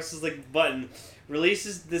 like, he presses, like, the button,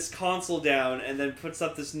 releases this console down, and then puts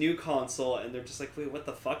up this new console, and they're just like, wait, what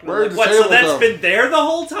the fuck? And I'm like, what, so that's been there the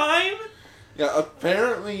whole time? Yeah,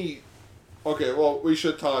 apparently... Okay, well, we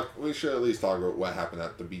should at least talk about what happened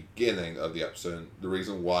at the beginning of the episode, the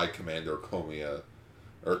reason why Commander Koyama...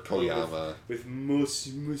 With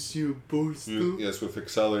Monsieur Bosto. Yes, with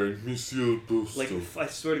accelerated Monsieur Bosto. Like, I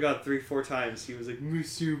swear to God, 3-4 times, he was like,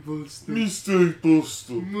 Monsieur Bosto. Mr.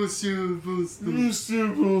 Bosto. Monsieur Bosto.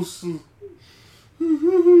 Mr. Bosto.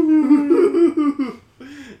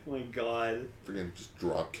 Oh my God. Freaking just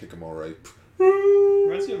drop kick him alright.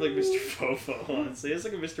 Reminds me of, like, Mr. Popo, honestly. He has,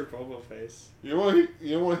 like, a Mr. Popo face. You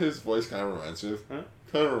know what his voice kind of reminds me of? Huh?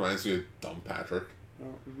 Kind of reminds me of Dumb Patrick.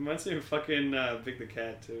 Oh, it reminds me of fucking Big the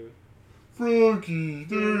Cat, too. Froggy,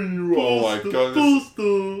 there you are. Oh my goodness.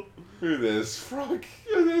 Posto. Look at this. Froggy,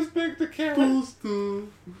 it is Big the Cat. Posto.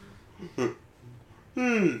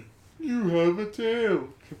 Hey, you have a tail.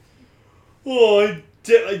 Oh, I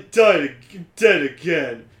died dead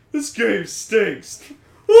again. This game stinks.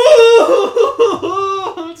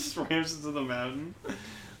 Just rams into the mountain.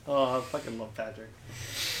 Oh, I fucking love Patrick.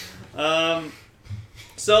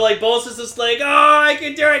 So, like, Bolus is just like, oh, I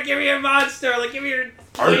can do it, give me your monster, like, give me your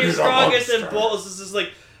strongest, and Bolus is just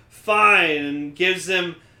like, fine, and gives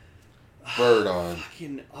him Bird on.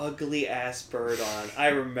 Fucking ugly ass bird on. I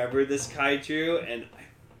remember this kaiju, and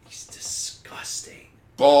he's disgusting.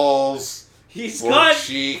 Balls. He's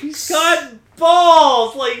cheeks. got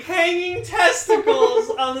balls, like hanging testicles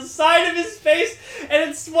on the side of his face,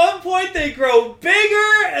 and at one point they grow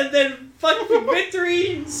bigger, and then fucking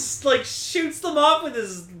Victory like shoots them off with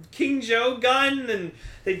his King Joe gun, and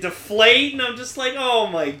they deflate, and I'm just like, oh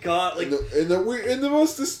my god, like. And the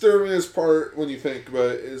most disturbing part when you think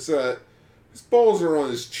about it is that his balls are on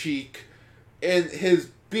his cheek, and his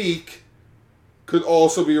beak could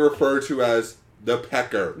also be referred to as the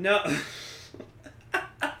pecker. No.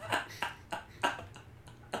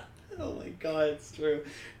 god, it's true.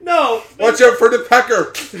 No! Watch out for the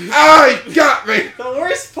pecker! Ah, he got me! The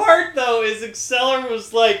worst part, though, is Exceller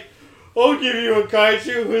was like, I'll give you a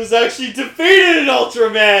kaiju who's actually defeated an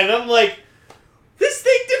Ultraman. I'm like, this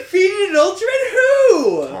thing defeated an Ultraman?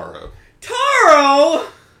 Who? Taro. Taro?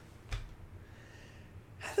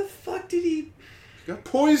 How the fuck did he... He got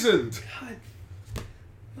poisoned. God,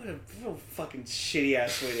 what a fucking shitty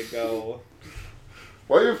ass way to go.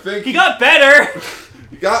 Why do you think He got better!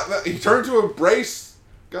 he turned to a brace?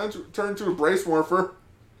 Turned to a brace morpher.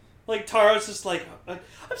 Like, Taro's just like... I'm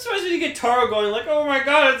surprised when you get Taro going like, oh my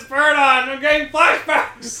god, it's Birdon, I'm getting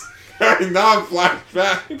flashbacks!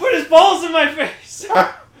 Non-flashback. He put his balls in my face!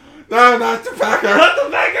 No, not the pecker. Not the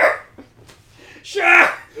beggar!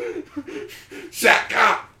 Shaq! Shut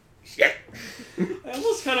up. Shit. I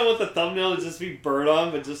almost kind of want the thumbnail to just be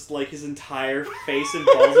Birdon, but just like his entire face and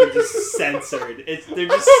balls are just censored. They're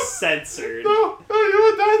just censored. No,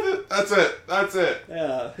 that's it. That's it.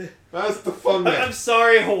 Yeah. That's the fun I'm bit.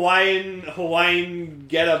 sorry, Hawaiian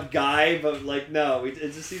get-up guy, but like no, it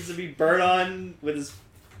just needs to be Birdon with his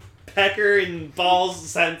pecker and balls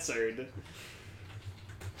censored.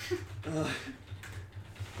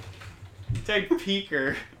 Take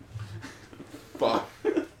Peeker. Fuck.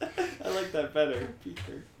 I like that better.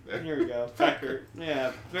 Peeker. Here we go. Pecker.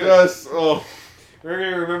 Yeah. Yes. Oh. We're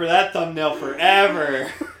gonna remember that thumbnail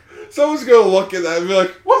forever. Someone's gonna look at that and be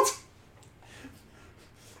like, "What?"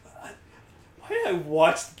 Why did I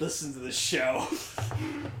listen to this show?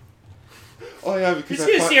 Oh yeah, because You're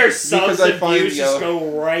just gonna see our subs I and find views just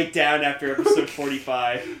go right down after episode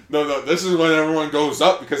 45. No, this is when everyone goes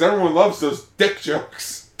up because everyone loves those dick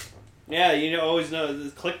jokes. Yeah, always know this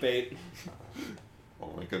is clickbait.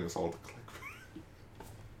 Oh my goodness, all the click.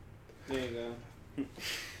 There you go.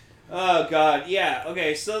 Oh god, yeah.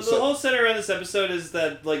 Okay, so the whole center around this episode is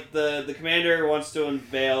that like the commander wants to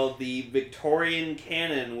unveil the Victorian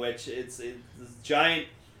cannon, which it's this giant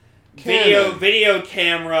video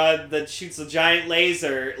camera that shoots a giant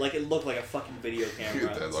laser. Like it looked like a fucking video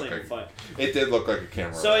camera. It did look like a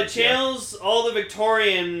camera. So it channels all the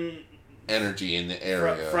Victorian energy in the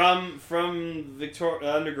area from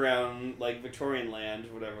underground, like Victorian land,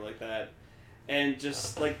 whatever, like that, and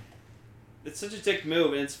just like. It's such a dick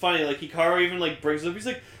move, and it's funny, like, Hikaru even, like, brings it up, he's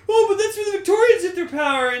like, oh, but that's where the Victorians hit their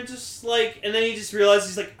power, and just, like, and then he just realizes,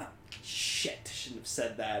 he's like, oh, shit, I shouldn't have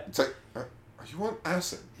said that. It's like, are you on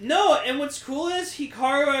acid? No, and what's cool is,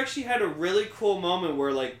 Hikaru actually had a really cool moment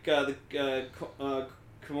where, like, Komoya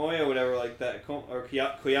or whatever, like that, or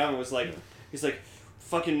Koyama was like, he's like,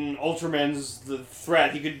 fucking Ultraman's the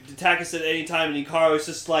threat, he could attack us at any time, and Hikaru was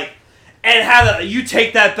just like, and you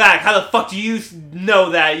take that back. How the fuck do you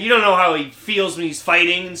know that? You don't know how he feels when he's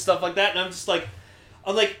fighting and stuff like that. And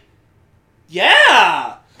I'm like,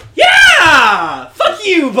 yeah! Fuck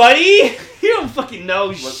you, buddy! You don't fucking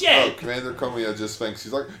know shit! Oh, Commander Komiya just thinks,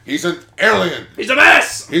 he's an alien! He's a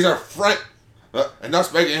mess! He's a threat! And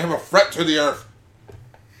thus making him a threat to the Earth.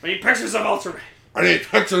 I need pictures of Ultraman. I need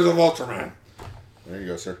pictures of Ultraman. There you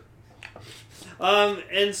go, sir.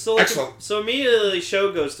 And so so immediately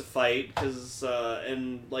Sho goes to fight because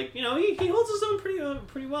and like he holds his own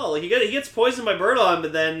pretty well. Like he gets poisoned by Birdon,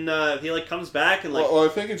 but then he like comes back and like. Well, I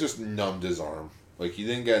think it just numbed his arm. Like he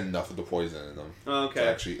didn't get enough of the poison in him to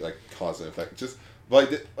actually like cause an effect. Just like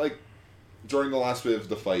during the last bit of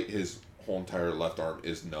the fight, his whole entire left arm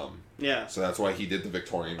is numb. Yeah. So that's why he did the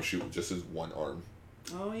Victorian shoot with just his one arm.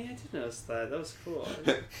 Oh yeah, I did notice that. That was cool.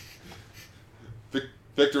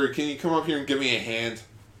 Victory, can you come up here and give me a hand?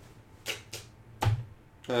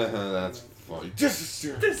 That's funny. This is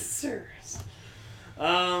serious.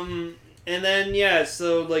 And then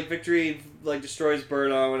so like Victory like destroys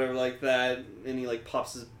Birdon, whatever like that, and he like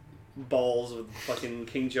pops his balls with fucking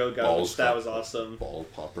King Joe gun. That was awesome. Ball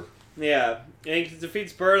popper. Yeah, and he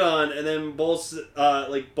defeats Birdon, and then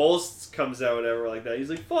Bolst comes out, whatever like that. He's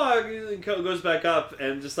like fuck, and goes back up,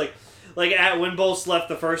 and just like when Bolst left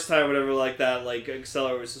the first time, whatever like that, like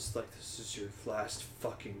Exceller was just like, this is your last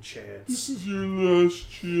fucking chance. This is your last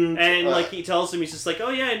chance. And like he tells him, he's just like, oh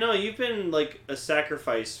yeah, no, you've been like a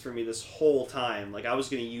sacrifice for me this whole time. Like I was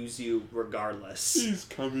gonna use you regardless. He's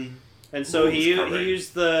coming. And so he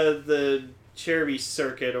used the Cherubi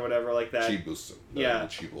circuit or whatever like that. Chibu's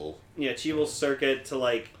circuit to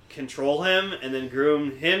like control him and then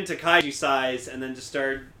groom him to kaiju size and then just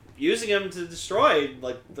start using him to destroy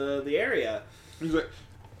like the area. He's like,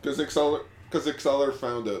 because Exceller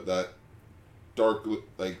found out that Dark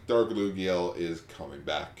Lugiel is coming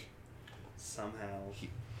back. somehow.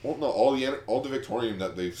 Well, no, all the Victorium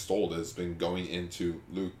that they've stole has been going into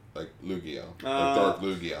Lugia, Dark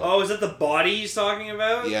Lugia. Oh, is that the body he's talking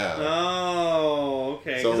about? Yeah. Oh,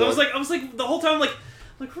 okay. So, Because I was like the whole time, like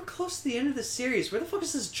we're close to the end of the series. Where the fuck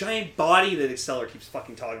is this giant body that Exceller keeps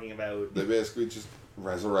fucking talking about? They basically just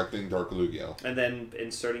resurrecting Dark Lugia. And then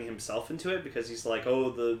inserting himself into it because he's like, oh,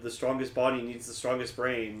 the strongest body needs the strongest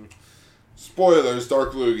brain. Spoilers: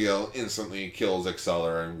 Dark Lugia instantly kills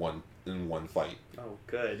Exceller in one fight. Oh,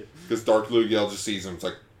 good. Because Dark Lugia just sees him, it's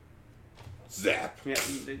like, zap. Yeah,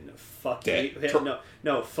 fuck Dead. you.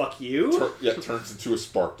 No, fuck you. Turns into a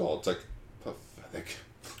Spark Doll. It's like, pathetic.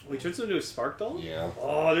 Wait, turns into a Spark Doll? Yeah.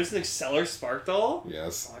 Oh, there's an Exceller Spark Doll?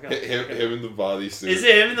 Yes. Oh, Him in the bodysuit. Is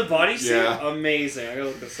it him in the bodysuit? Yeah. Amazing. I gotta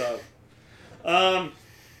look this up.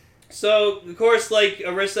 So, of course, like,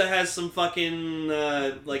 Arisa has some fucking,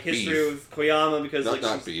 history with Koyama because,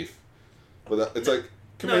 not beef. But it's like,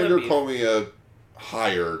 Commander Komiya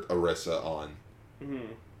hired Arisa on.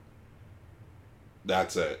 Mm-hmm.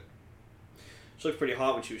 That's it. She looked pretty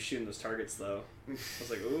hot when she was shooting those targets, though. I was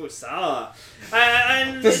like, ooh, Sawa.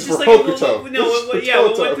 This is for Hokuto.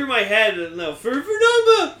 What went through my head. No, for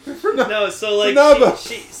Namba. No, so like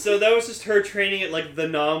so that was just her training at like the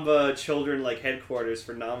Namba children like headquarters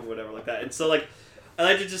for Namba, whatever, like that. And so like, I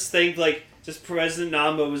like to just think like just President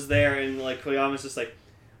Namba was there, and like Koyama's just like,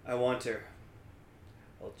 I want her.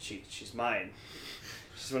 Well, she's mine.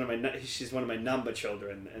 She's one of my Namba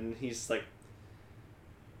children, and he's like,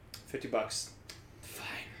 $50.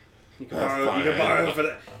 You can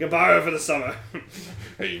borrow it for the summer.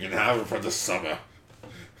 Hey, you can have it for the summer.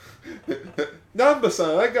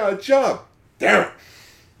 Namba-san, I got a job. Damn it.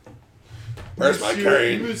 Where's my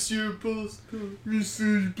cane? Monsieur Boston.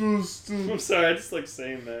 I'm sorry, I just like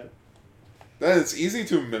saying that. Then it's easy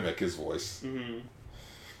to mimic his voice. Mm-hmm.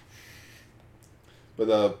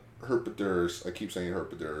 But, Herpidurs, I keep saying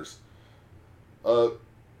Herpidurs.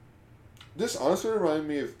 This honestly reminded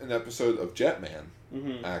me of an episode of Jetman.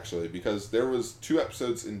 Mm-hmm. Actually, because there was 2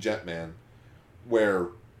 episodes in Jetman where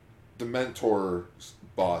the Mentor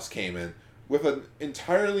boss came in with an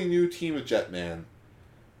entirely new team of Jetman,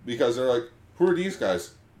 because they're like, who are these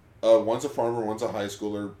guys? One's a farmer, one's a high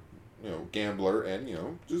schooler, gambler, and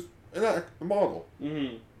just a model.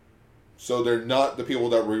 Mm-hmm. So they're not the people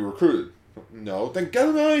that we recruited. No, then get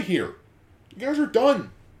them out of here. You guys are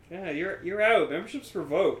done. Yeah, you're out. Membership's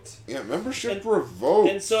revoked. Yeah, membership revoked.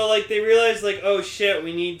 And so, like, they realized, like, oh, shit,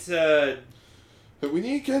 we need to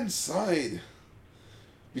get inside.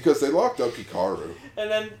 Because they locked up Hikaru.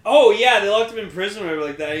 And then, oh, yeah, they locked him in prison or whatever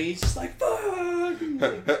like that, and he's just like,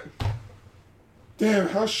 fuck! Damn,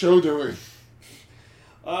 how's Sho doing?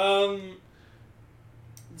 So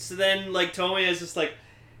then, like, Tomoe is just like,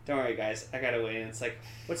 don't worry, guys, I gotta wait. And it's like,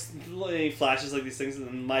 and he flashes, like, these things, and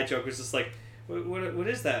then my joke was just like, What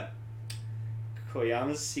is that?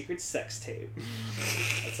 Koyama's secret sex tape.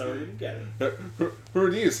 That's how we're gonna get it. Who are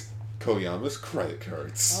these? Koyama's credit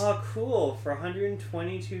cards. Oh, cool! For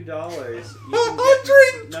 $122,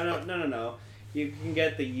 No. You can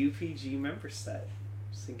get the UPG member set.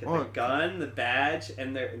 So you can get the gun, the badge,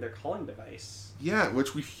 and their calling device. Yeah,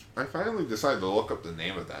 which I finally decided to look up the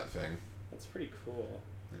name of that thing. That's pretty cool.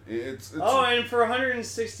 It's and for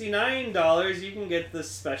 $169, you can get the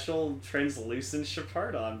special translucent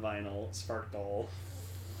Shepardon vinyl Spark Doll.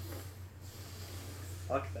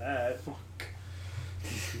 Fuck that. Fuck.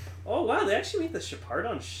 Oh wow, they actually made the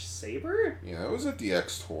Shepardon Saber? Yeah, it was a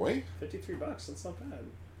DX toy. $53, that's not bad.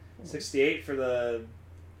 $68 for the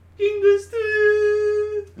Gingus.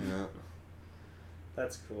 Yeah.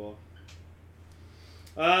 That's cool.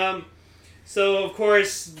 So of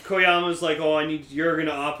course Koyama's like, oh, you're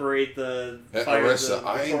gonna operate the fire. Arisa,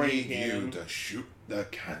 I need cannon. you to shoot the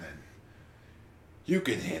cannon. You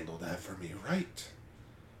can handle that for me, right?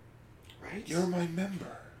 Right? You're my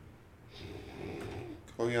member.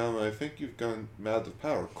 Koyama, I think you've gone mad with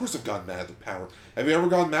power. Of course I've gone mad with power. Have you ever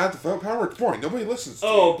gone mad without power? It's boring. Nobody listens to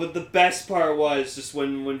you. But the best part was just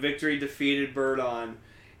when Victory defeated Birdon,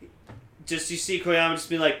 just you see Koyama just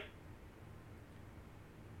be like,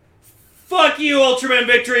 fuck you, Ultraman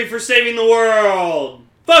Victory, for saving the world!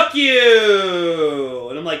 Fuck you!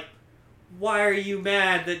 And I'm like, why are you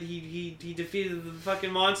mad that he defeated the fucking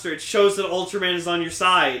monster? It shows that Ultraman is on your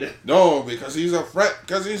side. No, because he's a threat,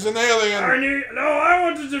 because he's an alien! I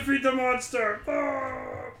want to defeat the monster!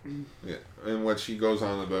 Yeah, in which he goes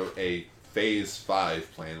on about a Phase 5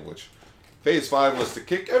 plan, which Phase 5 was to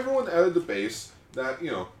kick everyone out of the base that,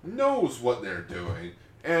 knows what they're doing,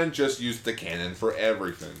 and just use the cannon for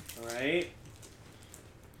everything. Right?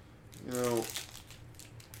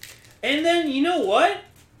 And then, you know what?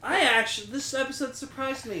 This episode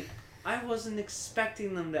surprised me. I wasn't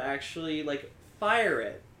expecting them to actually, like, fire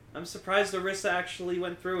it. I'm surprised Orisa actually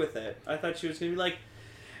went through with it. I thought she was going to be like,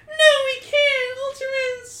 no, we can't!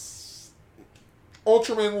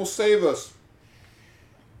 Ultraman will save us.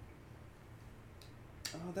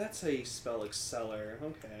 Oh, that's how you spell Exceller.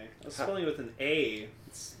 Okay. I was spelling it with an A.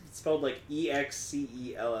 It's spelled like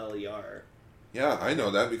Exceller. Yeah, I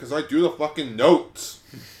know that because I do the fucking notes.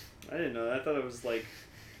 I didn't know that. I thought it was like...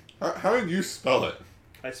 How did you spell it?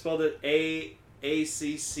 I spelled it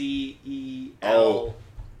ACCEL. Oh.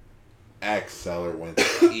 Exceller went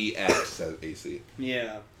EX as AC.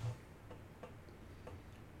 Yeah.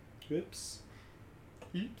 Oops.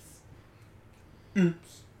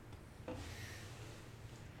 Oops.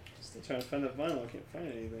 Still trying to find the vinyl. I can't find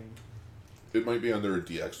anything. It might be under a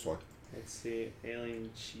DX one. Let's see. Alien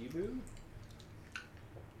Chibu?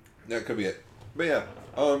 That could be it. But yeah,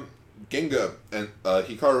 Genga and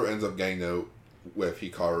Hikaru ends up getting out with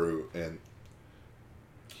Hikaru, and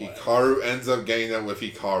Hikaru ends up getting out with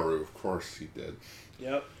Hikaru. Of course he did.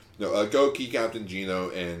 Yep. No, Goki, Captain Gino,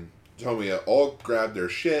 and Tomiya all grabbed their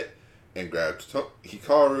shit and grabbed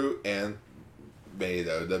Hikaru and made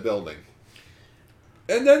out of the building.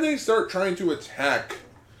 And then they start trying to attack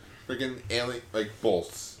freaking alien, like,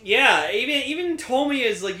 bolts. Yeah, even Tomy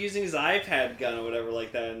is like using his iPad gun or whatever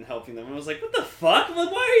like that and helping them. And I was like, what the fuck? I'm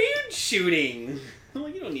like, why are you shooting? I'm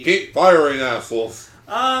like, you don't need Keep firing, assholes.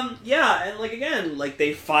 Yeah, and like again, like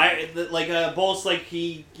they fire, like Bolt's like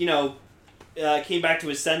he, came back to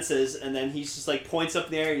his senses, and then he's just like points up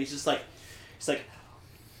in the air, and he's like,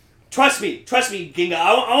 trust me, Ginga,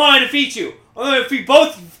 I want to defeat you. I'm gonna defeat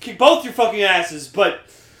both your fucking asses, but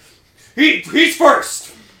he's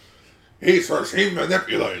first. He's first. He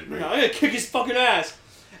manipulated me. I'm gonna kick his fucking ass.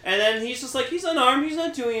 And then he's just like, he's unarmed, he's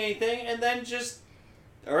not doing anything, and then just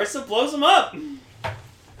Orisa blows him up.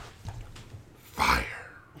 Fire.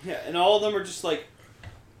 Yeah, and all of them are just like,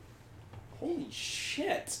 holy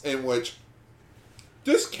shit. In which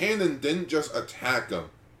this cannon didn't just attack him,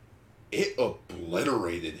 it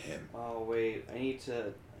obliterated him. Oh wait, I need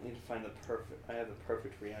to find the perfect. I have the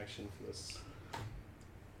perfect reaction for this.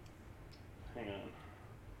 Hang on.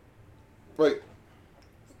 Like,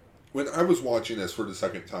 when I was watching this for the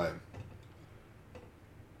second time,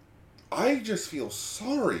 I just feel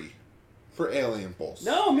sorry for Alien Pulse.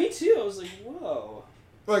 No, me too. I was like, whoa.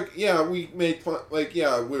 Like, yeah, we made fun. Like,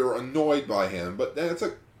 yeah, we were annoyed by him, but that's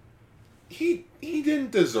he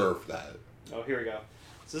didn't deserve that. Oh, here we go.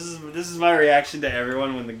 So this is my reaction to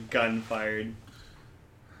everyone when the gun fired.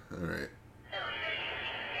 All right.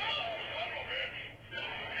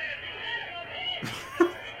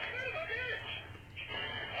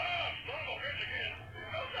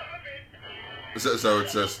 So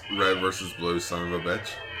it's just red versus blue, son of a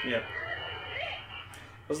bitch. Yep.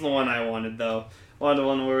 Wasn't the one I wanted though. I wanted the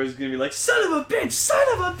one where it was gonna be like, son of a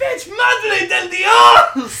bitch, madre del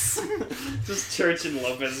Dios! Just Church in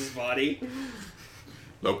Lopez's body.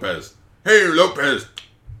 Lopez. Hey, Lopez.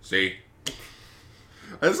 See?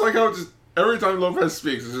 It's like how just every time Lopez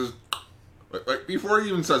speaks, it's just like before he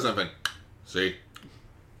even says something. See?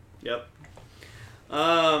 Yep.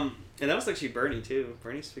 And that was actually Bernie too.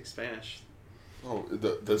 Bernie speaks Spanish. Oh,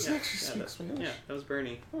 does he actually speak Spanish? Yeah, that was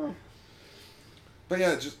Bernie. Oh. But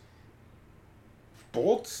yeah, just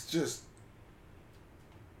Bolt's just.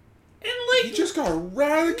 And like He just got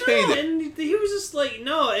eradicated. No, and he was just like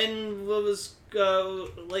and what was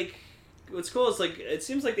like. What's cool is like it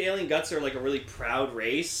seems like the alien guts are like a really proud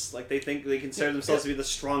race. Like they think they consider themselves to be the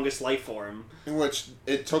strongest life form. In which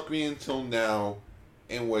it took me until now,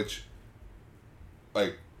 in which,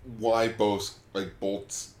 like, why Bolt's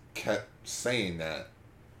kept saying that.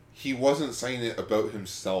 He wasn't saying it about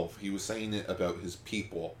himself. He was saying it about his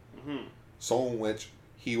people. Mm-hmm. So in which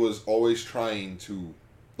he was always trying to,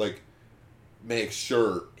 like, make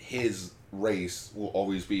sure his race will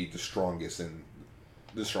always be the strongest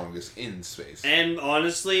in space. And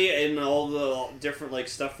honestly, in all the different like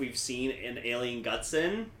stuff we've seen in Alien Guts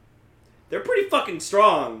they're pretty fucking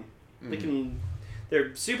strong. Mm.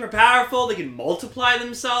 They're super powerful, they can multiply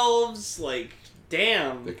themselves, like,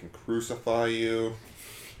 damn. They can crucify you.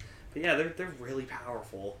 But yeah, they're really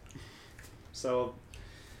powerful. So,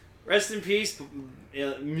 rest in peace,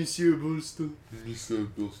 Monsieur Busto. Monsieur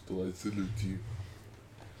Busto, I salute you.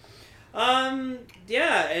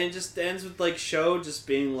 Yeah, and it just ends with, like, Sho just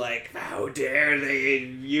being like, how dare they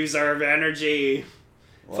use our energy,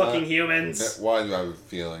 fucking humans. Why do I have a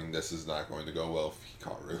feeling this is not going to go well for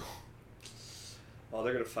Hikaru? Oh,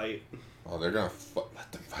 they're gonna fight. Oh, they're gonna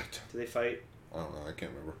let them fight. Do they fight? I don't know, I can't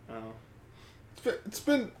remember. Oh. It's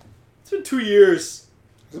been 2 years.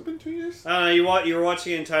 Has it been 2 years? You were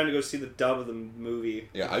watching it in time to go see the dub of the movie.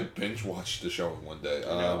 Yeah, I binge watched the show in one day.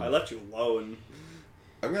 I left you alone.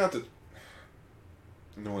 I'm gonna have to.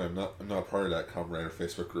 No, I'm not. I'm not part of that Kamen Rider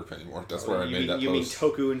Facebook group anymore. That's where I made that post. You mean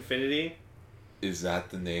Toku Infinity? Is that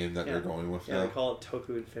the name that they're going with now? Yeah, they call it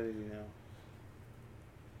Toku Infinity now.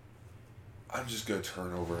 I'm just gonna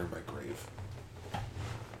turn over in my grave.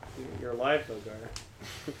 You're alive, though, Gar.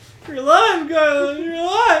 You're alive, Gar! You're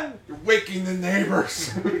alive! You're waking the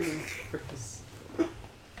neighbors!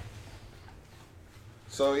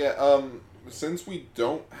 So, yeah, since we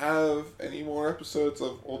don't have any more episodes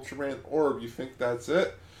of Ultraman Orb, you think that's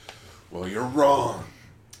it? Well, you're wrong.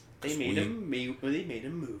 They made a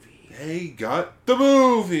movie. They got the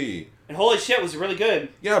movie! And holy shit, it was really good.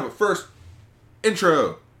 Yeah, but first,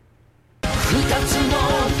 intro.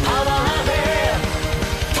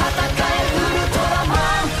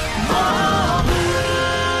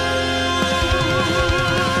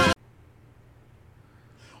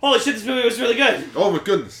 Holy shit, this movie was really good. Oh my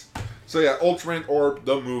goodness. So yeah, Ultraman Orb,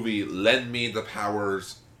 the movie, lend me the power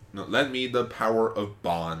of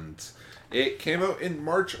bonds. It came out in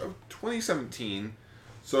March of 2017,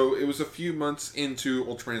 so it was a few months into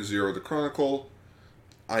Ultraman Zero, the Chronicle.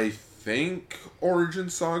 I think Origin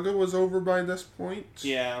Saga was over by this point.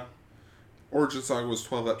 Yeah. Origin Saga was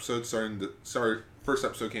 12 episodes, first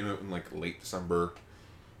episode came out in like late December.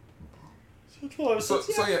 So 12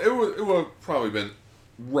 episodes, So yeah, it would have probably been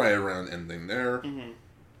right around ending there. Mm-hmm.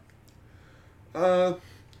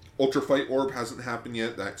 Ultra Fight Orb hasn't happened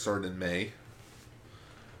yet. That started in May.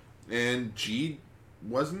 And G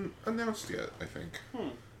wasn't announced yet, I think.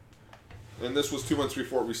 And this was 2 months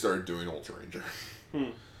before we started doing Ultra Ranger.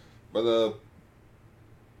 But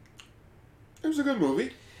it was a good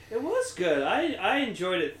movie. It was good. I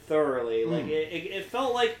enjoyed it thoroughly. Like it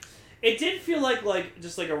felt like it did feel like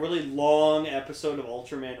just like a really long episode of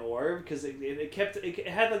Ultraman Orb because it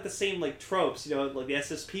had like the same like tropes. You know, like the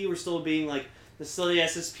SSP were still being like the silly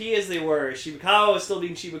SSP as they were. Shibukawa was still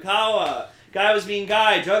being Shibukawa. Guy was being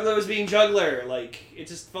Guy. Juggler was being Juggler. Like it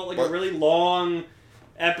just felt like a really long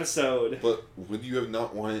episode. But would you have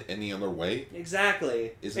not wanted any other way?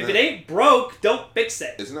 Exactly. If it ain't broke, don't fix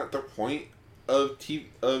it. Isn't that the point of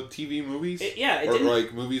TV movies? It or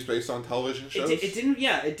like movies based on television shows? It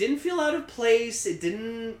didn't feel out of place. It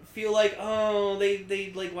didn't feel like, oh,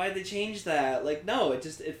 they like, why'd they change that? Like, no,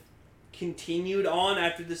 it continued on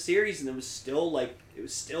after the series, and it was still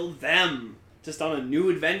them, just on a new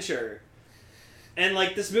adventure. And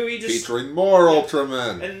like this movie just featuring more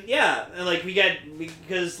Ultramen. And yeah, and like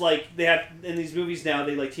because like they have in these movies now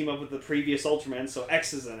they like team up with the previous Ultraman, so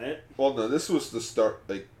X is in it. Well, no, this was the start.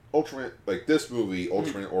 Like Ultraman, like this movie,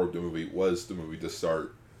 Ultraman Orb the movie was the movie to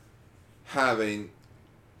start having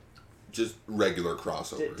just regular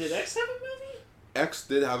crossovers. Did X have a movie? X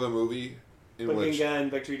did have a movie but Ginga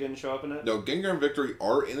and Victory didn't show up in it? No, Ginga and Victory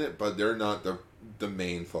are in it, but they're not the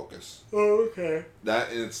main focus. Oh, okay.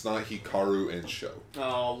 That and it's not Hikaru and Sho.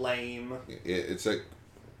 Oh, lame. It's like...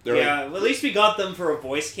 at least we got them for a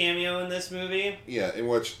voice cameo in this movie. Yeah, in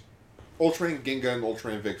which Ultraman Ginga and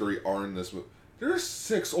Ultraman Victory are in this movie. There's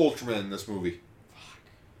 6 Ultramen in this movie. Fuck.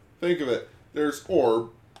 Think of it. There's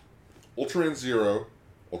Orb, Ultraman Zero,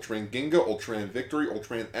 Ultraman Ginga, Ultraman Victory,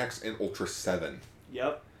 Ultraman X, and Ultra 7.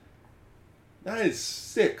 Yep. That is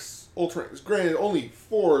 6 Ultramans. Granted, only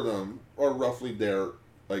 4 of them are roughly there,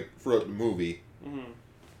 like, throughout the movie. Mm-hmm.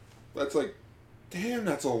 That's like, damn,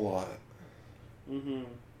 that's a lot. Mm-hmm.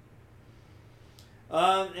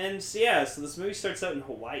 And so, yeah, so this movie starts out in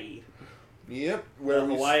Hawaii. Yep. The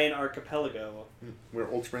Hawaiian archipelago. Where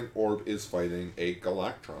Ultraman Orb is fighting a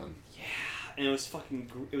Galactron. Yeah, and it was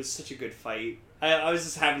such a good fight. I was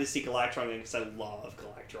just happy to see Galactron again because I love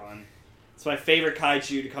Galactron. It's my favorite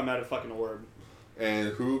kaiju to come out of fucking Orb. And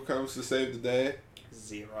who comes to save the day?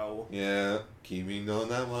 Zero. Yeah, Kimi no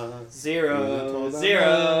Nama. Zero.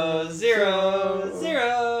 Yeah.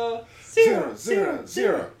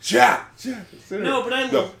 No, but I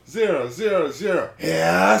love 0.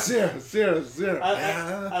 Yeah, 0.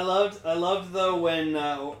 I loved though when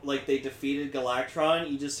like they defeated Galactron.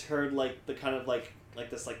 You just heard like the kind of like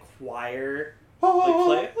this like choir.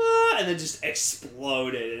 Like play, and then just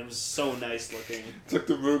exploded, and it was so nice looking. It's like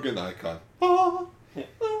the Mugen icon.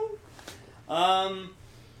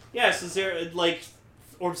 Yeah, so Zero, like,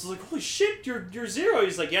 Orb's like, holy shit, you're Zero.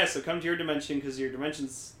 He's like, yeah, so come to your dimension, because your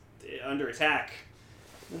dimension's under attack.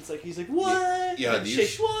 And it's like, he's like, what? Yeah,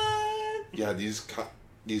 these... what? Yeah, these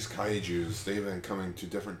kaijus, they've been coming to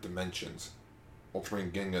different dimensions.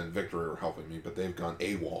 Ultraman Ginga and Victory are helping me, but they've gone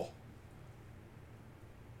AWOL.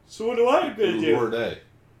 So what do I gonna do? Who are they?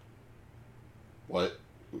 What?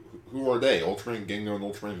 Who are they? Ultraman Gingo and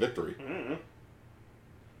Ultraman Victory. Mm.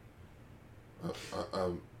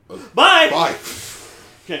 Bye! Bye!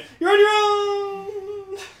 Okay, you're on your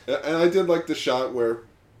own! And I did like the shot where,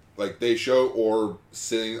 like, they show Orb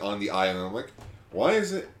sitting on the island. I'm like, why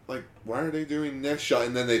are they doing this shot?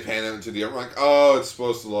 And then they pan out into the open. I'm like, oh, it's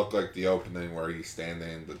supposed to look like the opening where he's standing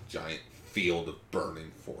in the giant field of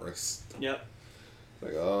burning forest. Yep.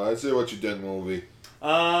 Like, oh, I see what you did, movie.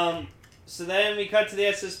 So then we cut to the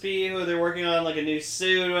SSP, who they're working on, like, a new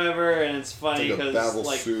suit or whatever, and it's funny It's like a battle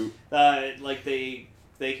because, suit. like, they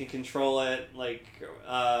can control it, like,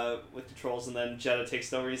 with controls, and then Jeddah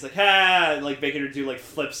takes it over. He's like, ha! And, like, making her do, like,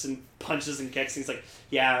 flips and punches and kicks. And he's like,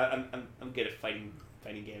 yeah, I'm good at fighting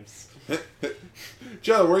games.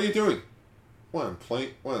 Joe, what are you doing? Well, I'm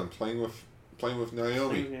playing with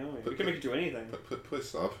Naomi. We can make her do anything. Please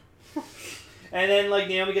stop. And then, like,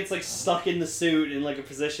 Naomi gets, like, stuck in the suit in, like, a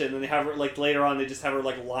position, and they have her, like, later on, they just have her,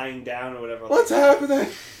 like, lying down or whatever. What's happening?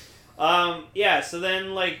 Yeah, so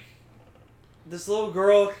then, like, this little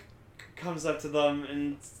girl comes up to them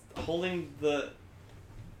and holding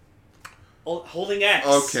X.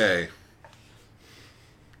 Okay.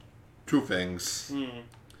 Two things.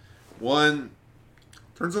 One,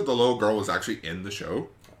 turns out the little girl was actually in the show.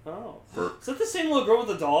 Oh. For, Is that the same little girl with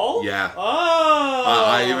the doll? Yeah. Oh!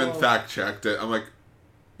 I even fact-checked it. I'm like,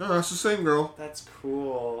 no, that's the same girl. That's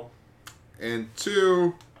cool. And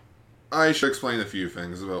two, I should explain a few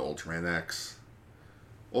things about Ultraman X.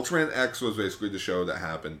 Ultraman X was basically the show that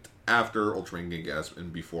happened after Ultraman Gingas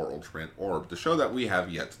and before Ultraman Orb. The show that we have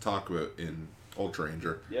yet to talk about in Ultra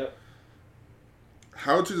Ranger. Yep.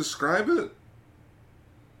 How to describe it?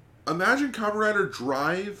 Imagine Kamen Rider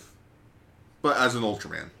Drive, but as an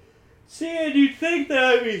Ultraman. See, and you'd think that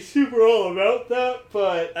I'd be super all about that,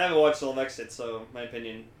 but I haven't watched all of X yet, so my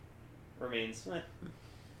opinion remains.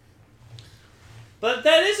 But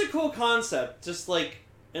that is a cool concept, just like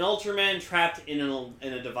an Ultraman trapped in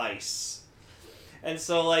a device. And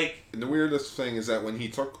so, like... And the weirdest thing is that when he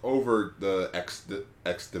took over the X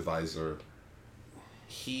Divisor,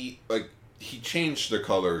 he changed the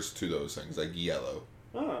colors to those things, like yellow.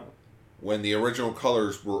 Oh. When the original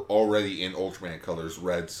colors were already in Ultraman colors,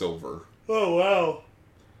 red, silver. Oh, wow.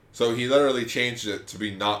 So he literally changed it to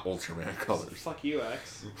be not Ultraman colors. Fuck you,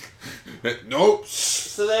 X. Nope.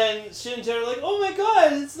 So then Shin and Jet are like, oh my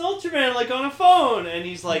god, it's an Ultraman, like, on a phone. And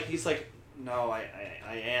he's like, no, I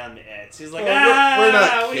am it. He's like, we're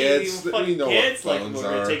not what kids. Are you, fucking we know kids? what Like, phones we're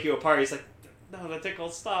going are. to take you apart. He's like, no, that thing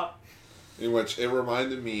will stop. In which it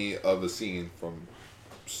reminded me of a scene from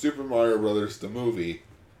Super Mario Brothers, the movie,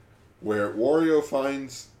 where Wario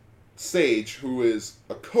finds Sage, who is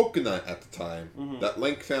a coconut at the time, that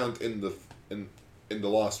Link found in the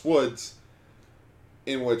Lost Woods,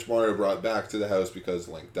 in which Mario brought back to the house because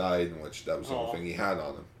Link died, in which that was the only thing he had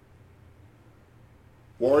on him.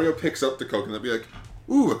 Wario picks up the coconut, be like,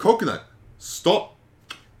 ooh, a coconut. Stop.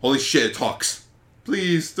 Holy shit, it talks.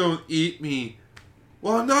 Please don't eat me.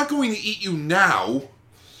 Well, I'm not going to eat you now.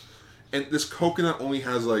 And this coconut only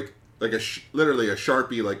has literally a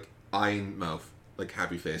Sharpie, like, eyeing mouth. Like,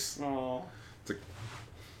 happy face. Oh.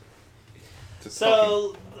 It's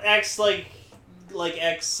So, X,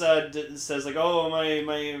 X says, like, oh,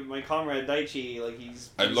 my comrade Daichi, like,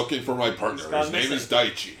 I'm looking for my partner. gone His name is missing.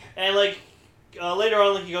 Daichi. And, like, later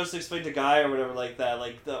on, like, he goes to explain to Guy or whatever like that,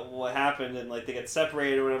 like, what happened, and, like, they get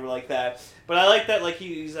separated or whatever like that. But I like that, like,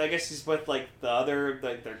 I guess he's with, like, the other,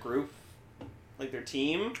 like, their group, like, their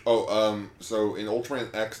team. Oh, so in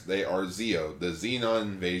Ultraman X, they are Zeo, the Xenon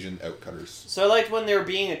Invasion Outcutters. So I liked when they were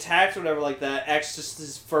being attacked or whatever like that, X just,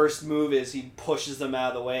 his first move is he pushes them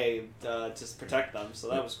out of the way to protect them, so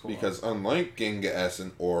that was cool. Because unlike Ginga-S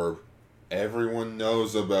and Orb, everyone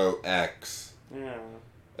knows about X. Yeah.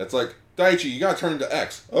 It's like, Daichi, you gotta turn to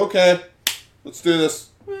X. Okay, let's do this.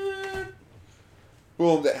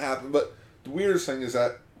 Boom, that happened. But the weirdest thing is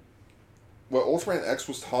that what Ultraman X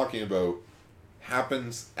was talking about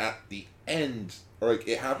happens at the end, or like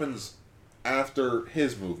it happens after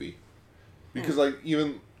his movie. Because like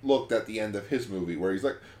even looked at the end of his movie where he's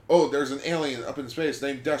like, oh, there's an alien up in space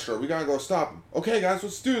named Destro. We gotta go stop him. Okay, guys,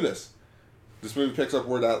 let's do this. This movie picks up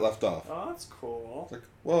where that left off. Oh, that's cool. It's like,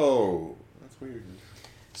 whoa, that's weird.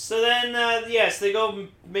 So then, so they go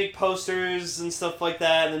make posters and stuff like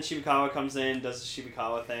that, and then Shibikawa comes in, does the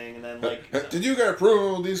Shibikawa thing, and then, like... Did you get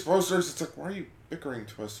approval of these posters? It's like, why are you bickering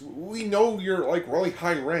to us? We know you're, like, really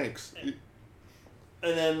high ranks. And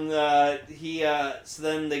then, so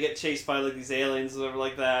then they get chased by, like, these aliens or whatever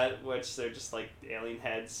like that, which they're just, like, alien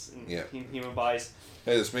heads and human bodies.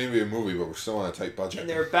 Hey, this may be a movie, but we're still on a tight budget. And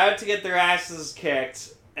they're about to get their asses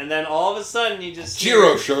kicked, And then all of a sudden you just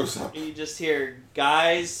Jiro shows up. You just hear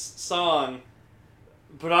Guy's song,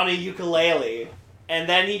 but on a ukulele. And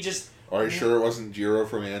then he just... Are you sure it wasn't Jiro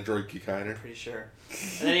from Android Kikainer? Pretty sure.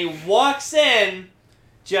 And then he walks in,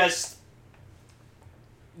 just...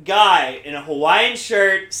 Guy in a Hawaiian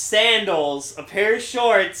shirt, sandals, a pair of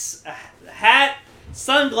shorts, a hat,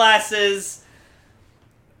 sunglasses,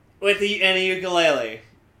 and a ukulele.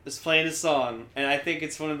 Just playing his song. And I think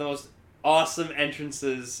it's one of the most awesome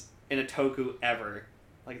entrances in a toku ever.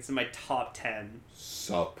 Like, it's in my top 10.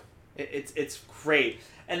 Sup. It's great.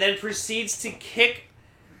 And then proceeds to kick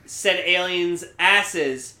said aliens'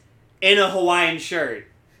 asses in a Hawaiian shirt.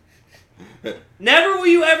 Never will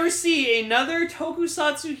you ever see another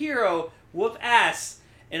tokusatsu hero whoop ass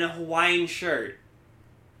in a Hawaiian shirt.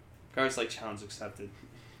 Gar's like, challenge accepted.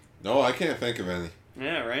 No, I can't think of any.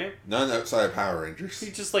 Yeah, right? None outside of Power Rangers.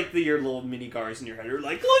 You just like your little mini Gars in your head. You're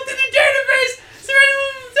like, look at the database! Is there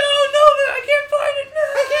anyone? No, I can't find it! No!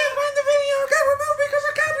 I can't find the video! It got removed because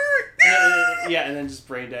of copyright! Yeah, and then just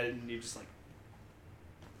brain dead, and you just like...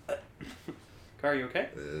 Gar, you okay?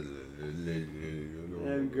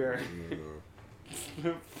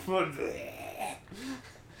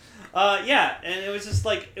 Yeah, and it was just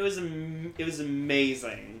like it was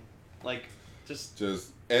amazing, like just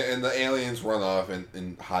and the aliens run off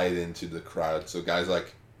and hide into the crowd. So guys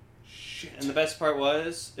like, shit. And the best part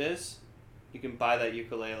is you can buy that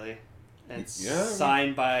ukulele, and it's Yeah.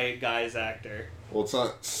 signed by Guy's actor. Well, it's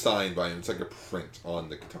not signed by him. It's like a print on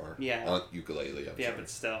the guitar. Yeah. On ukulele. I'm Yeah, sorry. but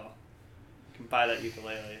still, you can buy that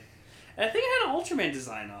ukulele, and I think it had an Ultraman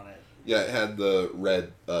design on it. Yeah, it had the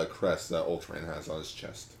red crest that Ultraman has on his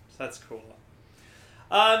chest. So that's cool.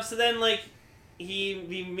 So then, like, he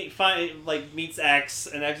meets X,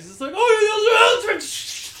 and X is like, oh, those are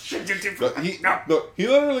Ultraman! But he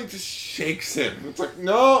literally just shakes him. It's like,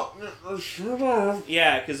 no, shut up.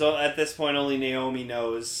 Yeah, because at this point only Naomi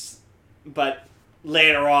knows, but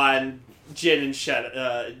later on, Jin and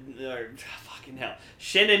fucking hell,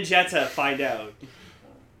 Shin and Jetta find out.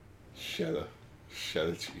 Shetta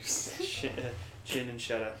cheese. Jin and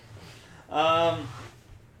Shetta.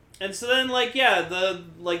 And so then, like, yeah,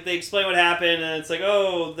 they explain what happened, and it's like,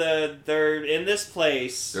 oh, they're in this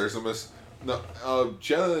place. There's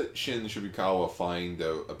Jetta, Shin, Shibikawa find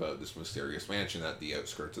out about this mysterious mansion at the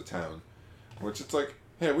outskirts of town, which it's like,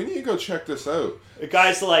 hey, we need to go check this out. The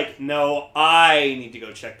guy's like, no, I need to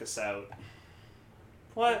go check this out.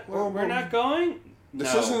 What? We're not going?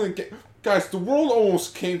 This No. isn't a game. Guys, the world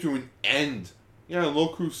almost came to an end. Yeah,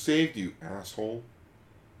 look who saved you, asshole.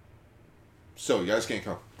 So, you guys can't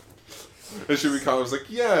come. And Shibikawa was like,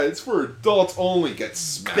 yeah, it's for adults only. Get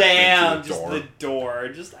smacked Bam! into the Just door. the door.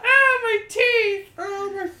 Just, my teeth!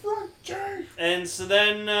 My front teeth! And so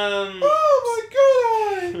then, Oh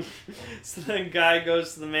my god! so then Guy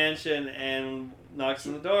goes to the mansion and knocks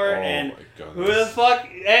on the door, Oh and my goodness. who the fuck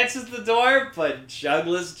answers the door but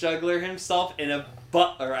Juggler himself in a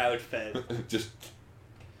butler outfit. Just...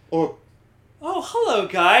 Oh, Oh, hello,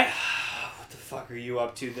 Guy. What the fuck are you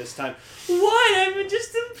up to this time? What? I'm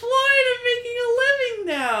just employed. I'm making a living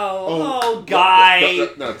now. Oh, Guy.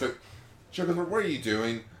 No, Juggler, what are you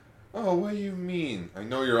doing? Oh, what do you mean? I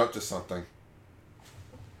know you're up to something.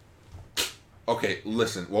 Okay,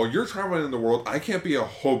 listen. While you're traveling in the world, I can't be a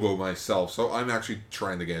hobo myself, so I'm actually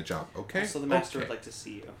trying to get a job, okay? So the master Okay. would like to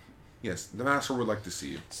see you. Yes, the master would like to see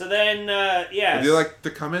you. So then, yeah. Would you like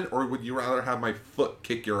to come in, or would you rather have my foot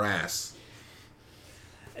kick your ass?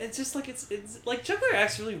 It's just like it's like Juggler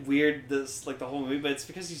acts really weird this like the whole movie, but it's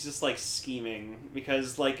because he's just like scheming.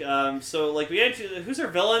 Because like so like we had who's our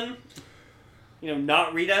villain? You know,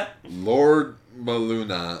 not Rita. Lord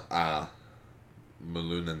Maluna,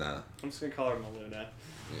 Malunana, I'm just gonna call her Maluna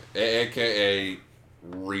aka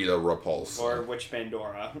Rita Repulsa. or Witch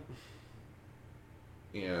Pandora.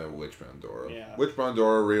 Yeah, Witch Pandora. Yeah. Witch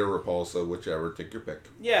Pandora, Rita Repulsa, whichever. Take your pick.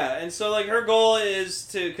 Yeah, and so like her goal is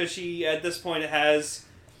to because she at this point has.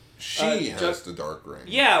 She has the dark ring.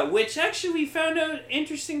 Yeah, which actually we found out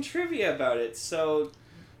interesting trivia about it. So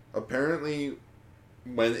Apparently,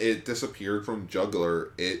 when it disappeared from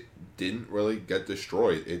Juggler, it didn't really get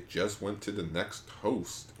destroyed. It just went to the next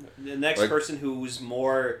host. the next Like- person who's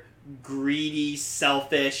more greedy,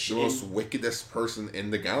 selfish, The most wickedest person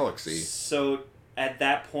in the galaxy. so at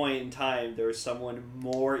that point in time, there was someone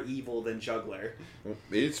more evil than Juggler.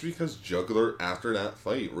 It's because Juggler, after that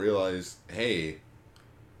fight, realized, hey,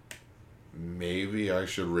 maybe I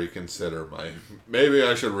should reconsider my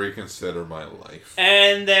life.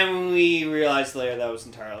 And then we realized later that was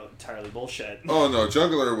entirely bullshit. Oh no,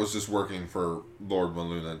 Juggler was just working for Lord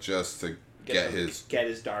Maluna just to get the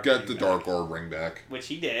the dark ring Dark back, Orb ring back. which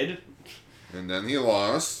he did. And then he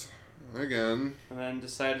lost again. And then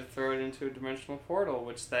decided to throw it into a dimensional portal,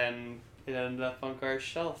 which then it ended up on Gar's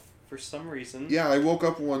shelf for some reason. Yeah, I woke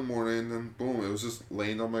up one morning and then boom, it was just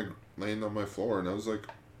laying on my floor, and I was like,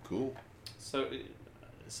 cool.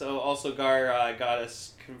 So also Gar got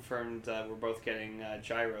us confirmed we're both getting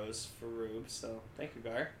gyros for Rube. So thank you,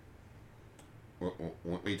 Gar.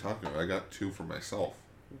 What are you talking about? I got 2 for myself.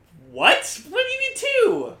 What? What do you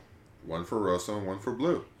mean 2? 1 for Rosa and 1 for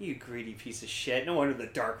Blue. You greedy piece of shit. No wonder the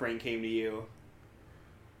Dark Reign came to you.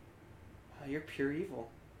 You're pure evil.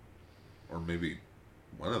 Or maybe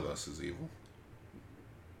one of us is evil.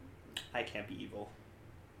 I can't be evil.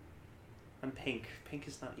 I'm pink. Pink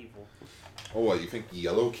is not evil. Oh, what? You think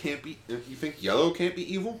yellow can't be? You think yellow can't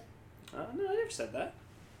be evil? No, I never said that.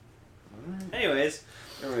 Anyways,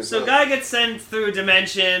 Anyways, so Guy gets sent through a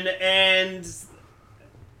dimension, and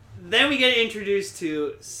then we get introduced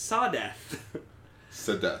to Sadeth.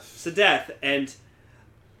 Sadeth, and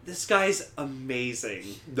this guy's amazing.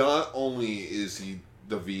 Not only is he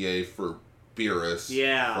the VA for Beerus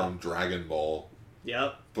from Dragon Ball,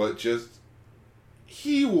 yep, but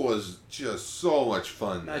he was just so much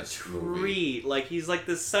fun. A this treat. movie. Like, he's like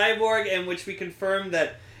the cyborg, in which we confirmed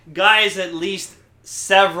that Guy is at least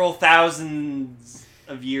several thousands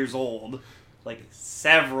of years old. Like,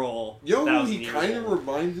 several thousand He years kind of old.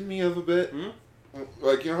 reminded me of a bit. Hmm?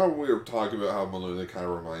 Like, you know how we were talking about how Maluna kind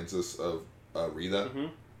of reminds us of Rita? Mm-hmm.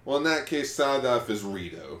 Well, in that case, Sadaf is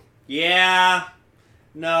Rito. Yeah.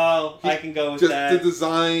 No, I can go with just that. the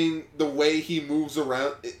design, the way he moves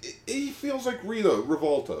around, he feels like Rito,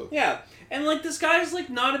 Revolto. Yeah, and like this guy's like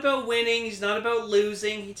not about winning. He's not about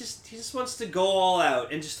losing. He just wants to go all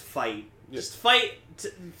out and just fight. Yeah. Just fight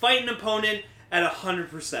an opponent at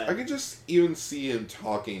 100%. I can just even see him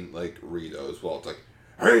talking like Rito as well. It's like,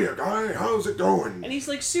 hey, guy, how's it going? And he's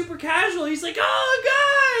like super casual. He's like, oh,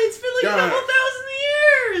 guy, it's been like a Guy. couple thousand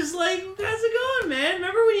years. Like, how's it going, man?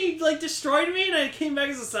 Remember when you like destroyed me and I came back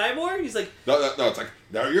as a cyborg? He's like, No, it's like,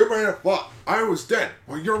 no, you're made of what? I was dead.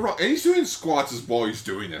 Well, you're wrong. And he's doing squats as while he's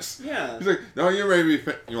doing this. yeah. He's like, no, you may be.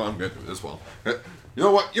 You know, I'm going to do this well. You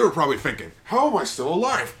know what? You were probably thinking, how am I still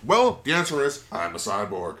alive? Well, the answer is, I'm a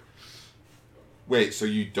cyborg. Wait, so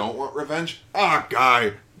you don't want revenge? Ah,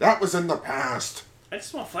 guy, that was in the past. I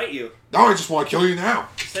just want to fight you. Now I just want to kill you now.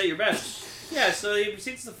 Say your best. Yeah, so he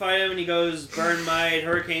proceeds to fight him, and he goes Burn Might,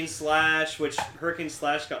 Hurricane Slash, which Hurricane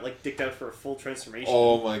Slash got like dicked out for a full transformation.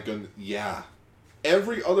 Oh my goodness, yeah.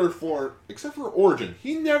 Every other form, except for Origin,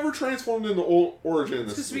 he never transformed into Origin in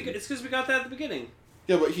this movie. It's because we got that at the beginning.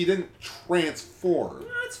 Yeah, but he didn't transform. No,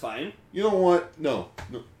 that's fine. You know what? No.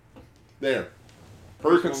 There.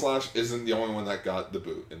 Hurricane Slash isn't the only one that got the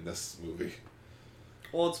boot in this movie.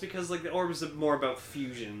 Well, it's because like the orbs are more about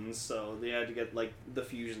fusions, so they had to get like the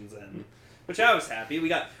fusions in, which I was happy. We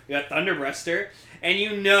got Thunderbreaster, and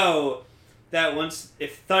you know that once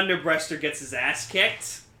if Thunderbreaster gets his ass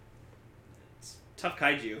kicked, it's tough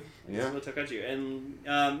kaiju. Yeah. It's really tough kaiju,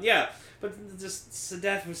 and yeah, but just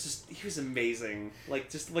Sadeth he was amazing. Like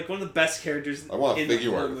just like one of the best characters. I want a in the figure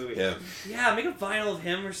whole art of movie. him. Yeah, make a vinyl of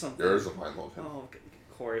him or something. There's a vinyl of him. Oh,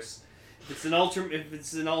 of course. If it's an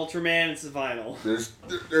Ultraman, it's a vinyl.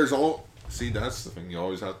 There's all. See, that's the thing. You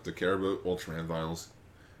always have to care about Ultraman vinyls.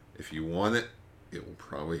 If you want it, it will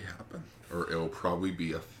probably happen, or it will probably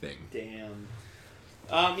be a thing. Damn.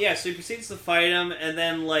 Yeah. So he proceeds to fight him, and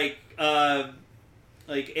then like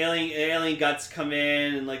alien guts come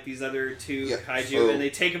in, and like these other two kaiju, and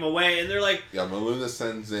they take him away, and they're like, yeah, Maluna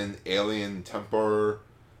sends in alien Tempor,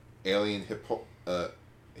 alien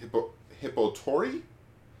Hippotori.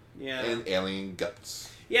 yeah, And alien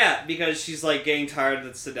guts. yeah, because she's like getting tired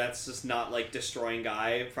that Sadeth's just not like destroying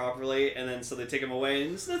Guy properly, and then so they take him away,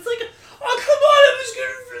 and it's like, oh come on,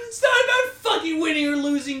 it's not about fucking winning or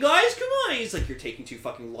losing, guys. Come on. He's like, you're taking too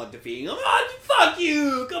fucking long defeating him. Oh, fuck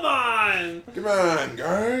you. Come on. Come on,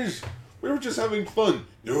 guys. We were just having fun.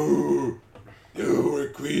 No, our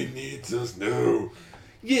queen needs us. No.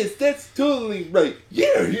 Yes, that's totally right.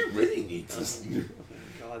 Yeah, he really needs us. Oh my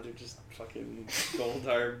god, they're just fucking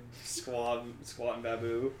Goldar, Squat and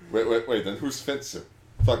Babu. Wait. Then who's Fencer?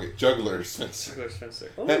 Fuck it, Juggler Spencer. Juggler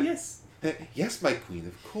Spencer. Oh, Hey. yes. Yes, my queen,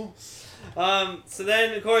 of course. So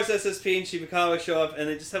then, of course, SSP and Chibikawa show up, and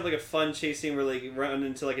they just have like a fun chase scene where they run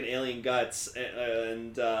into like an alien guts,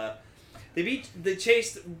 and they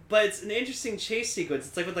chase, but it's an interesting chase sequence.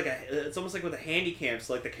 It's like with it's almost like with a handy cam,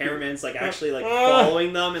 so like the cameraman's like actually like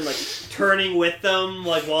following them and like turning with them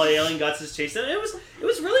like while the alien guts is chasing them. It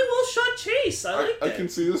was really well shot chase. I liked it. I can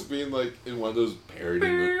see this being like in one of those parody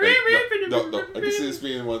movies. No, I can see this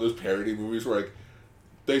being in one of those parody movies where like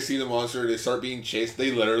they see the monster, they start being chased,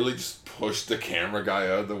 they literally just push the camera guy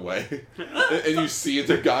out of the way. And you see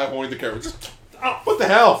the guy holding the camera just... Oh, what the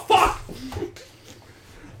hell? Fuck!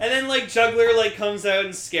 And then, like, Juggler, like, comes out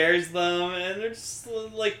and scares them, and they're just,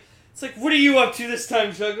 like... It's like, what are you up to this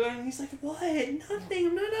time, Juggler? And he's like, what? Nothing.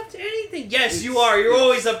 I'm not up to anything. Yes, you are. You're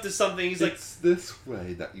always up to something. He's like... It's this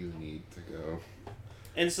way that you need to go.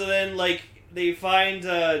 And so then, like, they find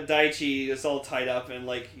Daichi that's all tied up, and,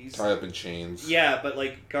 like, he's... Tied up in chains. Yeah, but,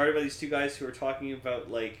 like, guarded by these two guys who are talking about,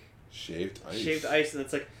 like... Shaved ice. Shaved ice, and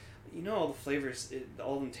it's like, you know all the flavors,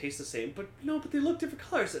 all of them taste the same, but they look different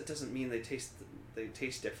colors. That doesn't mean they taste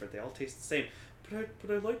different. They all taste the same. But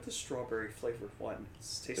I like the strawberry flavored one.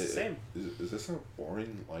 It tastes the same. Is this how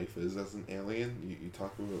boring life is as an alien? You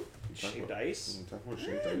talk about shaved ice. You talk about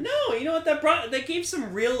shaved ice. No, you know what that gave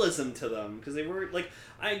some realism to them because they were like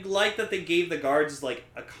I like that they gave the guards like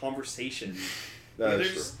a conversation. That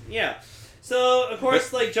is true. Yeah. So of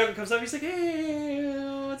course, like Juggler comes up, he's like, "Hey,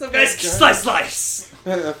 what's up, guys? Slice!"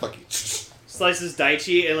 Fuck you. Slices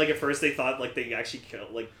Daichi, and like at first they thought like they actually killed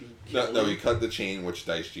No, he cut the chain, which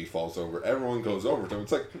Daichi falls over. Everyone goes over to him.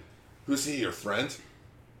 It's like, who's he, your friend?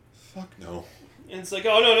 Fuck no. And it's like,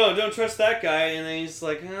 oh no, don't trust that guy. And then he's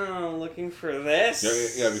like, oh, looking for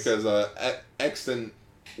this. Yeah, because Exton,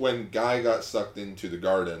 when Guy got sucked into the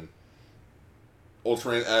garden,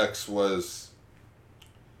 Ultraman X was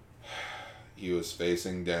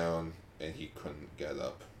facing down and he couldn't get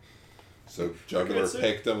up. So Juggler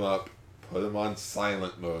picked him up, put him on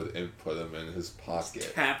silent mode, and put him in his pocket.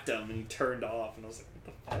 Just tapped him, and he turned off, and I was like, what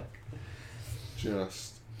the fuck?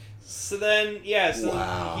 So then,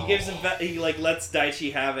 wow. he gives him, he, like, lets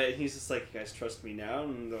Daichi have it, and he's just like, you guys trust me now?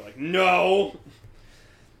 And they're like, no!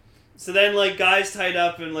 So then, like, Guy's tied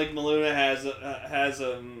up, and, like, Maluna has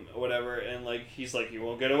him, whatever, and, like, he's like, you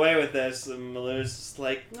won't get away with this, and Maluna's just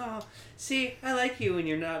like, oh, see, I like you when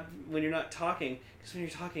you're not talking, because when you're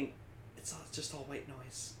talking, it's just all white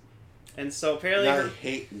noise. And so apparently I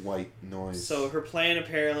hate white noise. So her plan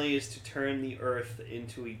apparently is to turn the Earth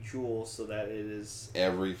into a jewel so that it is...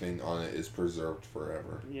 Everything on it is preserved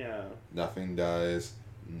forever. Yeah. Nothing dies.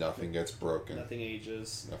 Nothing gets broken. Nothing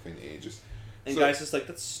ages. And Guy's just like,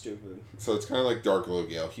 that's stupid. So it's kind of like Dark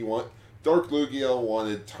Lugiel. Dark Lugiel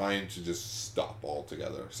wanted time to just stop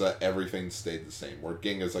altogether so that everything stayed the same. Where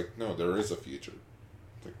Ginga's like, no, there is a future.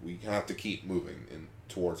 Like, we have to keep moving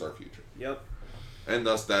towards our future. Yep. And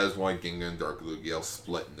thus, that is why Ginga and Dark Lugiel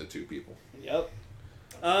split into two people. Yep.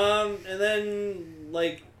 And then,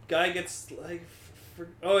 like, Guy gets, like...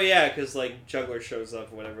 oh, yeah, because, like, Juggler shows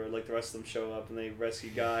up or whatever. Like, the rest of them show up and they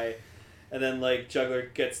rescue Guy. And then, like, Juggler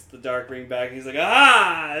gets the Dark Ring back and he's like,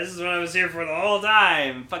 ah! This is what I was here for the whole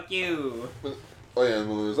time! Fuck you! Oh, yeah, and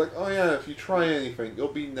Maluna's like, oh, yeah, if you try anything, you'll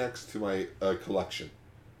be next to my collection.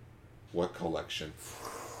 What collection?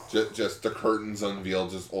 Just the curtains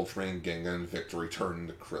unveiled, just Ultraman, Ginga, and Victory turn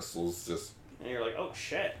into crystals, just... And you're like, oh,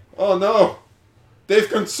 shit. Oh, no! They've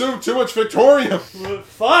consumed too much Victorium!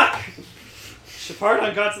 Fuck!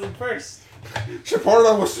 Shepardon got to them first.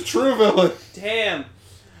 Shepardon was the true villain! Damn.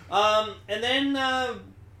 And then,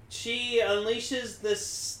 she unleashes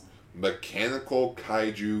this... Mechanical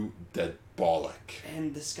Kaiju Deadbolic.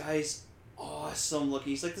 And this guy's awesome looking.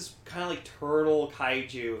 He's like this kind of like turtle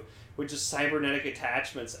Kaiju with just cybernetic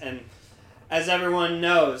attachments. And as everyone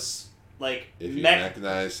knows, like... If you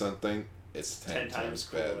mechanize something, it's 10 times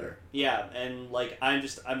better. Yeah, and like I'm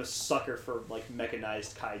a sucker for like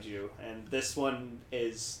mechanized Kaiju. And this one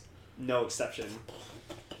is no exception.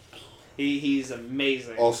 He's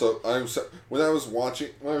amazing. Also, when I was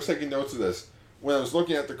taking notes of this, when I was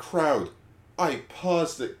looking at the crowd, I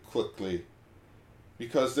paused it quickly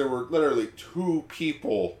because there were literally two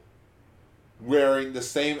people wearing the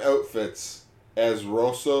same outfits as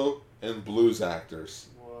Rosso and Blues actors.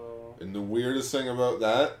 Whoa. And the weirdest thing about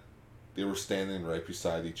that, they were standing right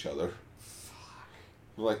beside each other. Fuck.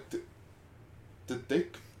 Like, did they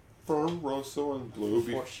confirm Rosso and Blue?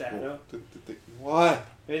 Foreshadow. Did they, what?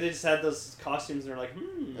 Maybe they just had those costumes and they're like,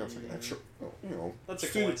 Yeah, it's like extra, That's a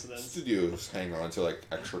coincidence. Studios hang on to like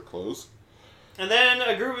extra clothes. And then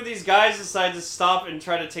a group of these guys decide to stop and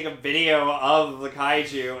try to take a video of the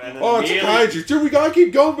kaiju. And then it's a kaiju! Dude, we gotta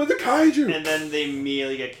keep going with the kaiju! And then they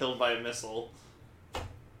immediately get killed by a missile.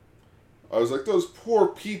 I was like, those poor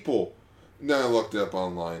people. And then I looked it up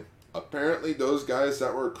online. Apparently those guys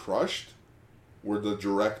that were crushed were the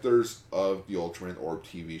directors of the Ultraman Orb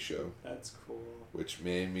TV show. That's cool. Which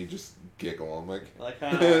made me just giggle. I'm like,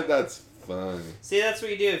 that's funny. See, that's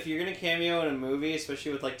what you do. If you're going to cameo in a movie,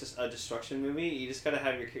 especially with like just a destruction movie, you just got to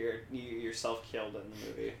have yourself killed in the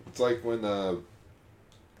movie. It's like when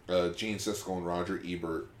Gene Siskel and Roger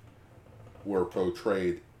Ebert were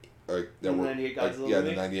portrayed like that In the were 98 like, Godzilla yeah, movie?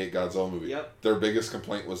 the 98 Godzilla movie. Yep. Their biggest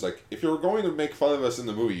complaint was like, if you were going to make fun of us in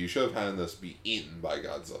the movie, you should have had us be eaten by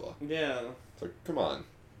Godzilla. Yeah. It's like, come on.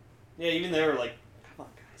 Yeah, even they were like, come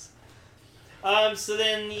on, guys. So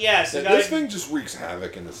then, yeah, so This thing just wreaks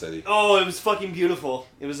havoc in the city. Oh, it was fucking beautiful.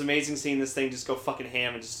 It was amazing seeing this thing just go fucking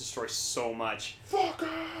ham and just destroy so much. Fuck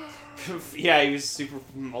off! Yeah, he was super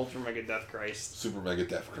ultra mega death Christ. Super Mega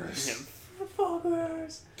Death Christ. Yeah.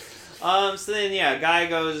 Fuckers. So then, yeah, guy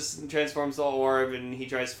goes and transforms the orb, and he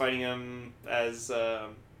tries fighting him as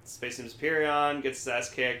Space Sim Superion, gets his ass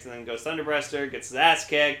kicked, and then goes Thunderbreaster, gets his ass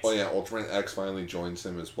kicked. Oh yeah, Ultraman X finally joins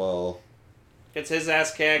him as well. Gets his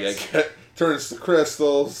ass kicked. Yeah, turns to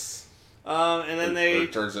crystals. And then Or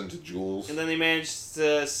turns into jewels. And then they manage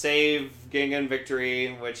to save Ginga and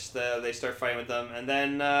Victory, which they start fighting with them. And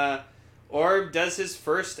then Orb does his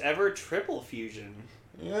first ever triple fusion.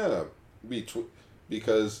 Yeah,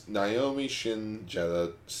 because Naomi Shin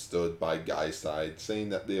Jetta stood by Guy's side,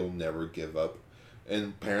 saying that they'll never give up.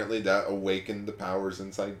 And apparently that awakened the powers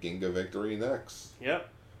inside Ginga, Victory, and X. Yep.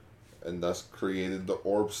 And thus created the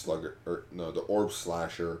the Orb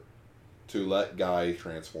Slasher, to let Guy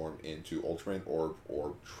transform into Ultraman Orb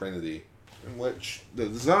Trinity. In which the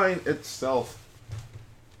design itself,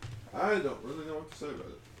 I don't really know what to say about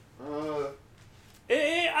it.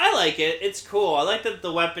 I like it. It's cool. I like that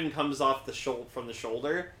the weapon comes off from the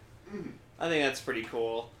shoulder. I think that's pretty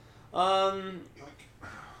cool. And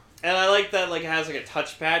I like that it has like a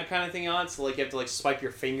touchpad kind of thing on, so like you have to like swipe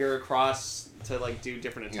your finger across to like do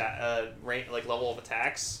different level of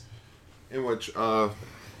attacks. In which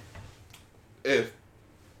if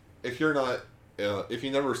you're not if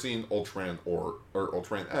you've never seen Ultraman or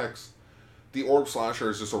Ultraman X, the Orb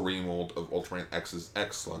Slasher is just a remold of Ultraman X's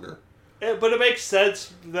X Slugger. Yeah, but it makes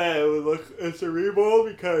sense that it would look as a remold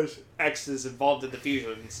because X is involved in the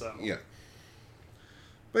fusion. So Yeah.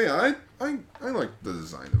 But yeah, I like the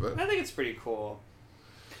design of it. I think it's pretty cool.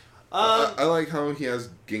 I like how he has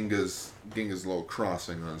Ginga's little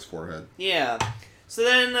crossing on his forehead. Yeah. So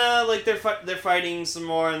then, they're fighting some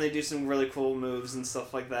more, and they do some really cool moves and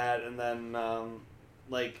stuff like that, and then,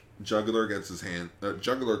 Juggler gets his hand.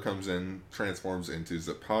 Juggler comes in, transforms into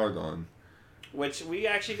Zepardon. which we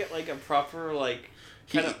actually get like a proper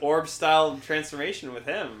kind of orb style transformation with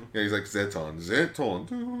him. Yeah, he's like Zeton,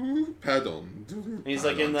 Padon. And he's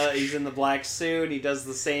like he's in the black suit. He does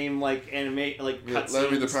the same animate cutscenes.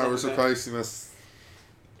 Let me the powers of like Pisces.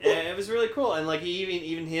 And it was really cool, and he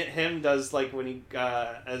even him does when he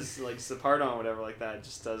as Zepardon or whatever like that,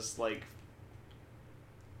 just does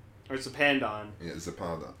or Zepandon. Yeah,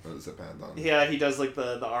 Zepadon. Yeah, he does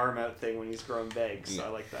the arm out thing when he's growing big. So Yeah.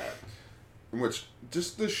 I like that. In which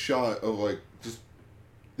just the shot of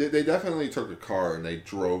they definitely took a car and they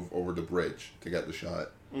drove over the bridge to get the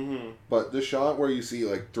shot. Mm-hmm. But the shot where you see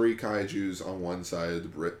three kaijus on one side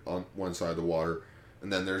of the water,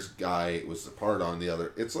 and then there's Guy with Zepard on the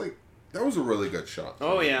other. It's that was a really good shot.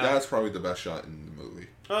 Oh yeah, that's probably the best shot in the movie.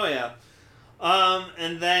 Oh yeah,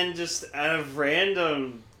 and then just out of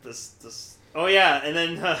random this. Oh yeah, and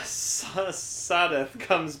then Sadeth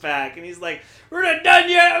comes back and he's like, "We're not done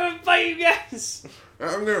yet. I'm gonna fight you guys."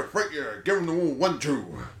 I'm gonna fight you. Give him the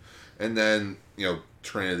 1-2, and then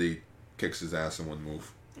Trinity kicks his ass in one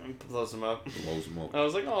move. And blows him up. Blows him up. I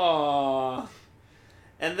was like, "Aww."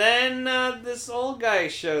 And then this old guy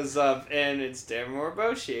shows up, and it's Dan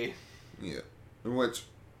Moriboshi. Yeah. In which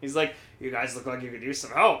he's like, "You guys look like you could use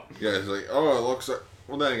some help." Yeah, he's like, "Oh, it looks like."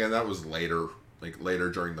 Well, then again, that was later, later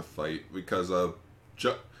during the fight, because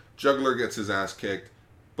Juggler gets his ass kicked,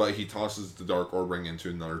 but he tosses the Dark Orb Ring into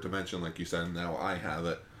another dimension, like you said. And now I have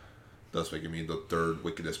it, thus making me the third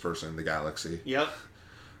wickedest person in the galaxy. Yep.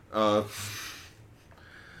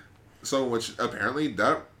 So, which apparently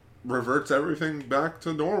that reverts everything back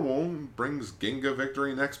to normal, brings Ginga,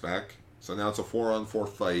 Victory, and X back. So now it's a 4-on-4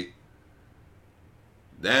 fight.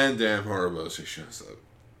 Then Dan Moriboshi shows up.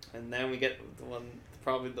 And then we get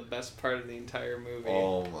probably the best part of the entire movie.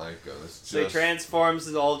 Oh my goodness. So he transforms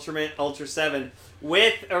into Ultra 7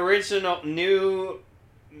 with original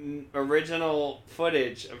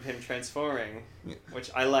footage of him transforming, Yeah. which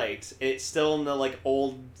I liked. It's still in the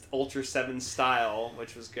old Ultra 7 style,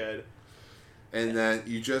 which was good. And then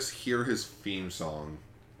you just hear his theme song.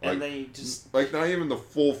 And then you just... not even the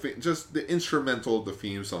full theme, just the instrumental of the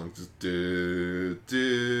theme song. Just do,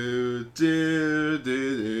 do, do,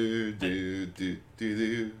 do, do, do, do,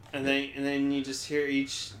 do. And then you just hear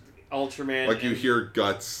each Ultraman... You hear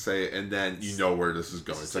Guts say it, and then you know where this is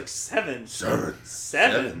going. It's like 7. 7.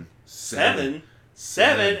 7. 7.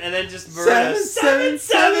 7, and then just Verona. 7.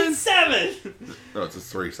 No, it's a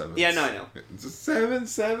 3 7. Yeah, no, I know. It's a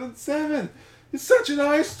 7. It's such an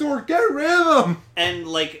eyesore. Get rid of them. And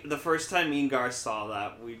like the first time me and Gar saw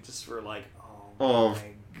that, we just were like, Oh,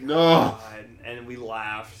 my no. God. And we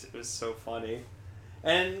laughed. It was so funny.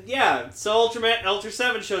 And yeah, so Ultra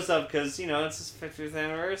 7 shows up because, you know, it's his 50th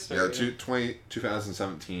anniversary. Yeah,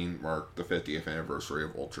 2017 marked the 50th anniversary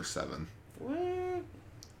of Ultra 7. What?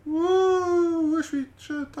 Woo! Wish we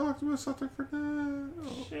should have talked about something for that.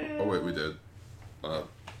 Oh wait, we did.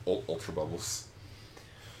 Ultra Bubbles.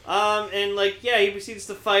 And like, yeah, he proceeds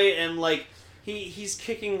to fight, and like, he's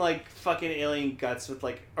kicking like fucking alien guts with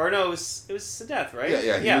like, or no, it was Sedeth, right?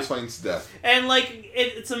 Yeah, he was fighting Sedeth. And like,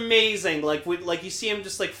 it's amazing. Like, like you see him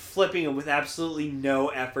just like flipping him with absolutely no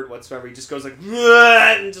effort whatsoever. He just goes like,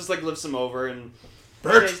 and just like lifts him over and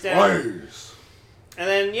stays down. And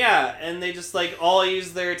then and they just like all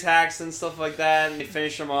use their attacks and stuff like that, and they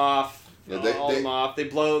finish them off. Yeah, them off.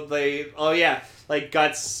 Like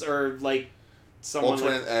Guts or like someone.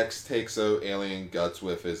 Ultraman X takes out alien Guts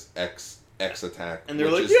with his X attack, and they're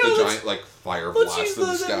which like, is the giant like fire blast use in the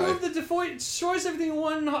that sky. move that destroys everything in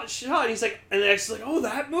one shot. And he's like, and the X is like, oh,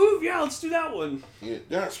 that move? Yeah, let's do that one. Yeah,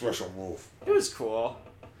 that special move. It was cool.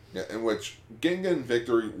 Yeah, in which Ginga and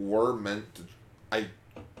Victory were meant to.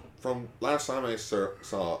 From last time I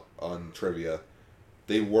saw on trivia,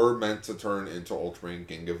 they were meant to turn into Ultraman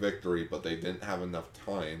Ginga Victory, but they didn't have enough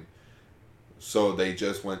time, so they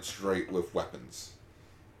just went straight with weapons.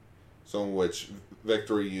 So in which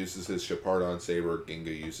Victory uses his Shepardon Saber,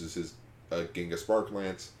 Ginga uses his Ginga Spark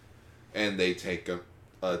Lance, and they take out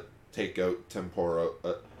Temporer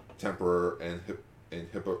and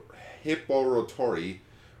Hipporotori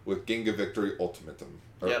with Ginga Victory Ultimatum.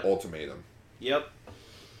 Yep.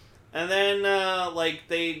 And then, like,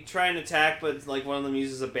 they try and attack, but, like, one of them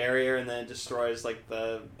uses a barrier, and then it destroys, like,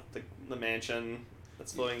 the mansion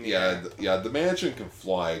that's floating in the air. The mansion can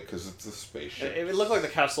fly, because it's a spaceship. It would look like the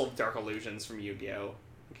Castle of Dark Illusions from Yu-Gi-Oh!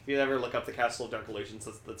 If you ever look up the Castle of Dark Illusions,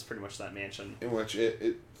 that's pretty much that mansion. In which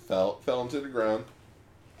it fell into the ground.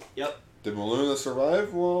 Yep. Did Maluna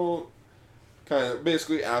survive? Well, kind of.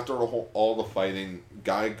 Basically, after all the fighting,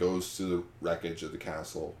 Guy goes to the wreckage of the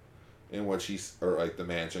castle, in which the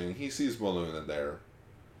mansion, and he sees Maluna there,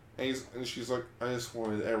 and she's like, I just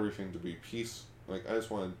wanted everything to be peace. Like, I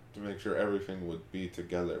just wanted to make sure everything would be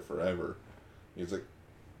together forever. He's like,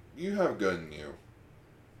 you have good in you.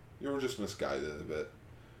 You were just misguided a bit.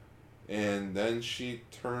 And then she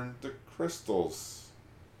turned to crystals.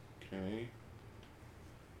 Okay.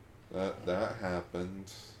 That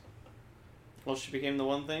happened. Well, she became the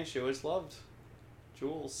one thing she always loved.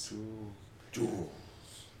 Jewels.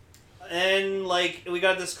 And, like, we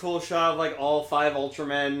got this cool shot of, like, all 5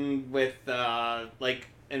 Ultramen with, like,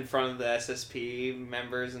 in front of the SSP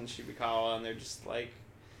members and Shibikawa, and they're just like,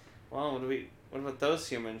 well, what about those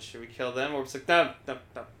humans? Should we kill them? Or it's like, no.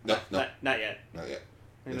 Not yet. Not yet.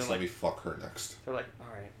 And Just let me fuck her next. They're like,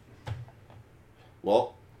 alright.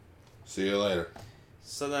 Well, see you later.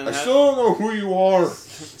 So then I still don't know who you are.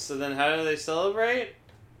 So then how do they celebrate?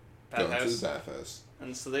 Go to the bathhouse.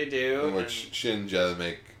 And so they do. In which Shin and Jetta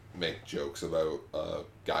make jokes about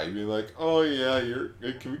Guy being like, oh yeah,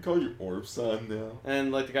 can we call you Orb-san now?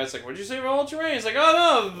 And like the guy's like, what'd you say about Ultraman? He's like,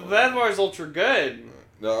 oh no, the bath bar is ultra good.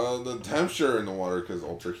 No, the temperature in the water because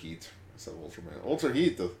ultra heat. I said Ultraman. Ultra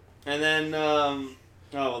heat though. And then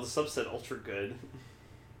the sub said ultra good.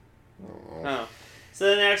 Oh. So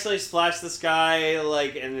then they actually splash this guy,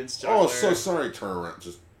 like, and it's Juggler. Oh, so sorry, turn around.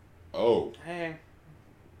 Just, Hey.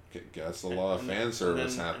 Guess a lot of fan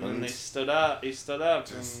service happened. And then he stood up,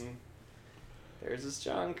 and there's his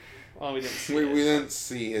junk. Well, we didn't see it. We didn't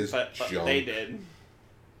see his but junk. They did.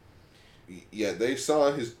 Yeah, they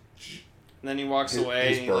saw his... And then he walks away,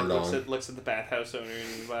 and he looks at the bathhouse owner,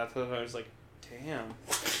 and the bathhouse owner's like, damn.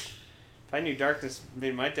 If I knew darkness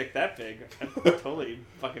made my dick that big, I'd totally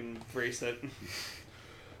fucking brace it.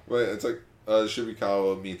 Wait, it's like,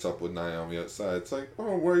 Shibikawa meets up with Naomi outside. It's like,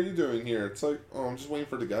 oh, what are you doing here? It's like, oh, I'm just waiting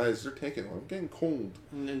for the guys. They're taking them. I'm getting cold.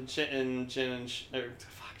 And then Shin and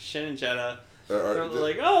Jetta, they're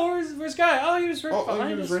like, oh, where's Guy? Oh, he was right behind us.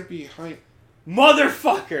 He was right behind.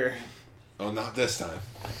 Motherfucker! Oh, not this time.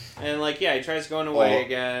 And like, yeah, he tries going away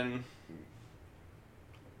again.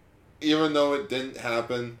 Even though it didn't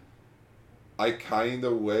happen, I kind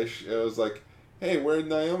of wish it was like, hey, where'd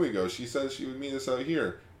Naomi go? She said she would meet us out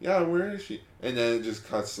here. Yeah, where is she? And then it just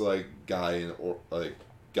cuts to like Guy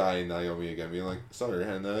and Naomi again, being like, "So you're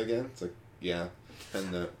heading out again?" It's like, "Yeah,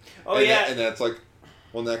 heading out." Oh, and yeah. And that's like,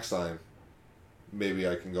 well, next time, maybe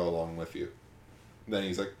I can go along with you. And then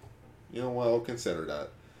he's like, you know what? I'll consider that.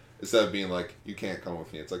 Instead of being like, you can't come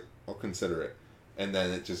with me, it's like, I'll consider it. And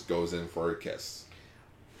then it just goes in for a kiss.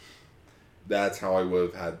 That's how I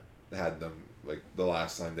would have had them, like, the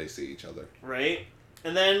last time they see each other. Right?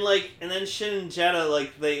 And then Shin and Jeddah,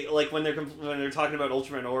 like, they, like, when they're talking about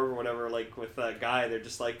Ultraman Orb or whatever, like, with Guy,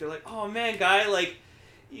 they're like, oh man, Guy, like,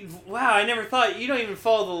 wow, I never thought, you don't even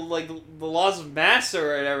follow the laws of mass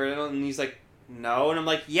or whatever. And he's like, no. And I'm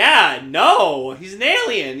like, yeah, no, he's an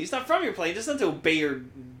alien. He's not from your planet. He doesn't have to obey your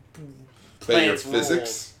planet's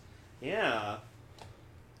physics. Yeah.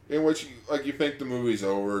 In which, you think the movie's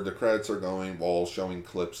over, the credits are going, while showing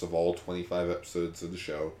clips of all 25 episodes of the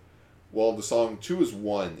show. Well, the song 2 is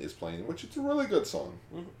 1 is playing, which it's a really good song.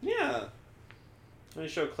 Yeah. They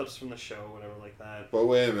show clips from the show, whatever, like that. But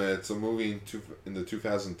wait a minute, it's a movie in the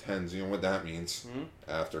 2010s. You know what that means? Mm-hmm.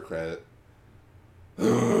 After credit.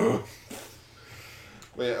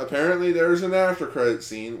 Wait, apparently there's an after credit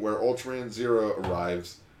scene where Ultraman Zero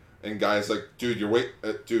arrives, and Guy's like, dude, you're late.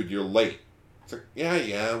 It's like,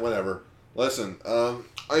 yeah, whatever. Listen,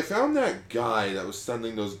 I found that guy that was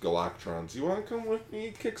sending those Galactrons. You want to come with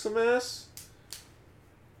me, kick some ass?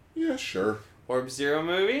 Yeah, sure. Orb Zero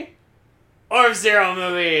movie? Orb Zero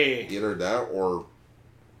movie! Either that or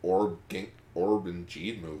Orb and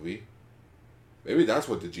Jeed movie. Maybe that's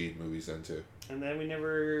what the Jeed movie's into. And then we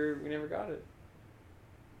never got it.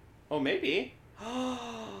 Oh, maybe.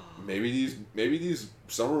 Maybe these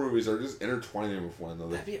summer movies are just intertwining with one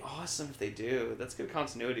another. That'd be awesome if they do. That's good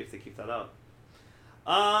continuity if they keep that up.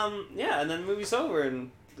 Yeah, and then the movie's over,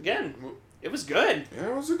 and again, it was good. Yeah,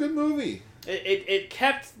 it was a good movie. It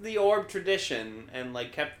kept the Orb tradition and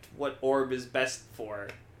like kept what Orb is best for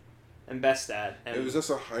and best at. And it was just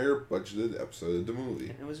a higher budgeted episode of the movie.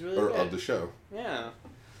 It was really good. Of the show. Yeah.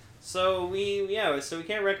 So we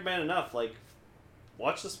can't recommend enough. Like,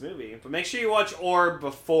 watch this movie, but make sure you watch Orb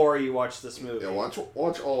before you watch this movie. Yeah, watch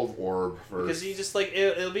all of Orb first. Because you just like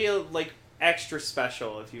it'll be like extra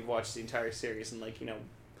special if you've watched the entire series and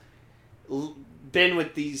been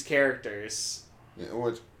with these characters.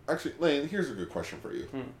 Yeah, actually, Lane, here's a good question for you.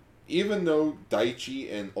 Even though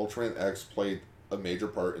Daichi and Ultraman X played a major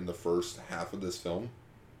part in the first half of this film,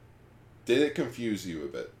 did it confuse you a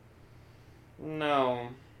bit? No,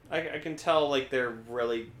 I can tell like they're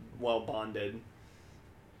really well bonded.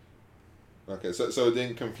 Okay, so it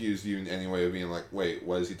didn't confuse you in any way of being like, wait,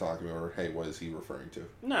 what is he talking about, or hey, what is he referring to?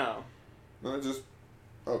 No. No,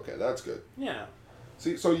 okay, that's good. Yeah.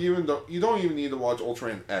 See, so you don't even need to watch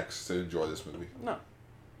Ultraman X to enjoy this movie. No.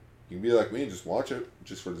 You can be like me and just watch it,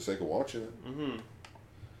 just for the sake of watching it. Mm-hmm.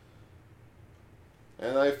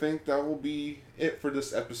 And I think that will be it for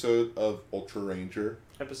this episode of Ultra Ranger.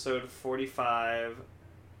 Episode 45,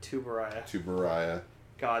 Tubaraya.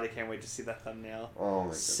 God, I can't wait to see that thumbnail. Oh my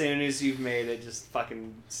god. As soon as you've made it, just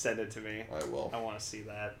fucking send it to me. I will. I want to see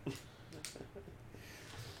that.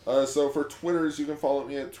 So for Twitters, you can follow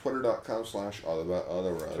me at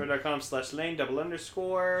twitter.com/AutoBotAutoRun.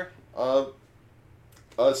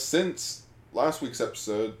 Twitter.com/Lane_. Since last week's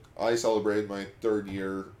episode, I celebrated my 3rd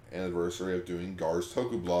year anniversary of doing Gar's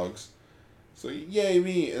Toku blogs. So yay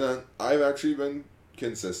me! And I've actually been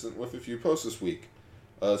consistent with a few posts this week.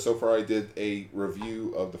 So far I did a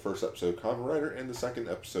review of the first episode of Kamen Rider and the second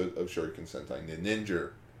episode of Shuriken Sentai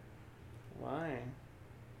Ninja. Why?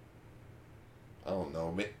 I don't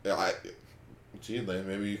know. Gee, Lane,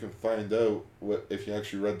 maybe you can find out if you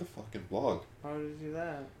actually read the fucking blog. Why would you do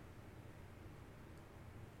that?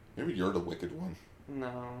 Maybe you're the wicked one.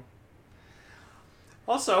 No.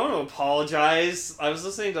 Also, I want to apologize. I was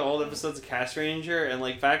listening to old episodes of Cast Ranger, and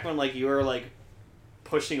back when you were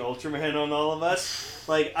pushing Ultraman on all of us,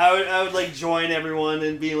 I would join everyone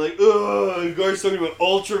and be like, ugh, you guys talking about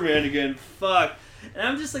Ultraman again, fuck. And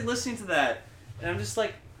I'm just listening to that, and I'm just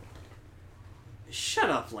shut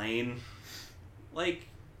up, Lane.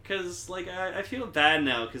 Because, I feel bad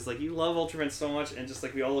now, because, you love Ultraman so much, and just,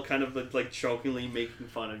 we all kind of, jokingly making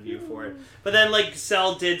fun of you for it. But then,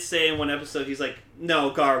 Cell did say in one episode, he's like, no,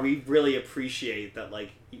 Gar, we really appreciate that,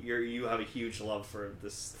 you have a huge love for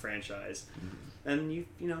this franchise. And,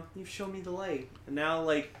 you've shown me the light. And now,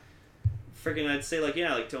 freaking, I'd say,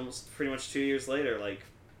 almost pretty much 2 years later,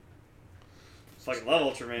 fucking love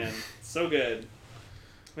Ultraman. It's so good.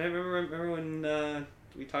 Remember when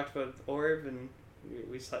we talked about Orb and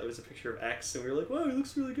we saw it was a picture of X and we were like, wow, he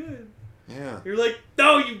looks really good. Yeah. You were like,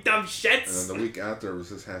 no, you dumb shits! And then the week after it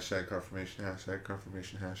was this #confirmation on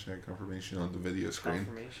the video screen.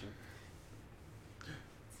 Confirmation.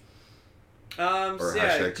 Or so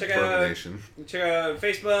yeah, check out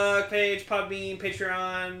Facebook page, Podbean,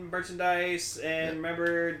 Patreon, merchandise, and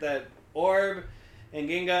remember that Orb And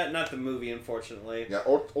Ginga, not the movie, unfortunately. Yeah,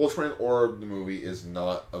 Ultraman or the movie is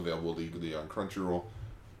not available legally on Crunchyroll.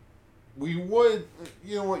 We would,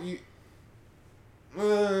 you know what,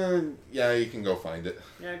 yeah, you can go find it.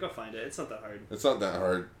 Yeah, go find it. It's not that hard. It's not that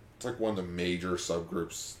hard. It's like one of the major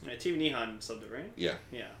subgroups. Yeah, TV Nihon subbed it, right? Yeah.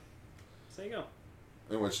 Yeah. So there you go.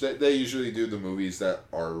 In which they usually do the movies that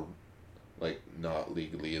are, like, not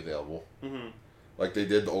legally available. Mm-hmm. Like they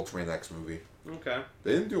did the Ultraman X movie. Okay.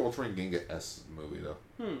 They didn't do Ultraman Ginga S movie, though.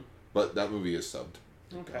 But that movie is subbed.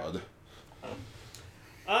 Okay. God.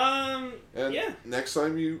 And yeah. Next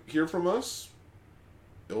time you hear from us,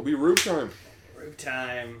 it'll be Rube time. Rube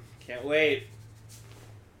time. Can't wait.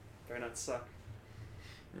 Better not suck.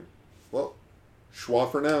 Well,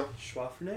 schwa for now. Schwa for now.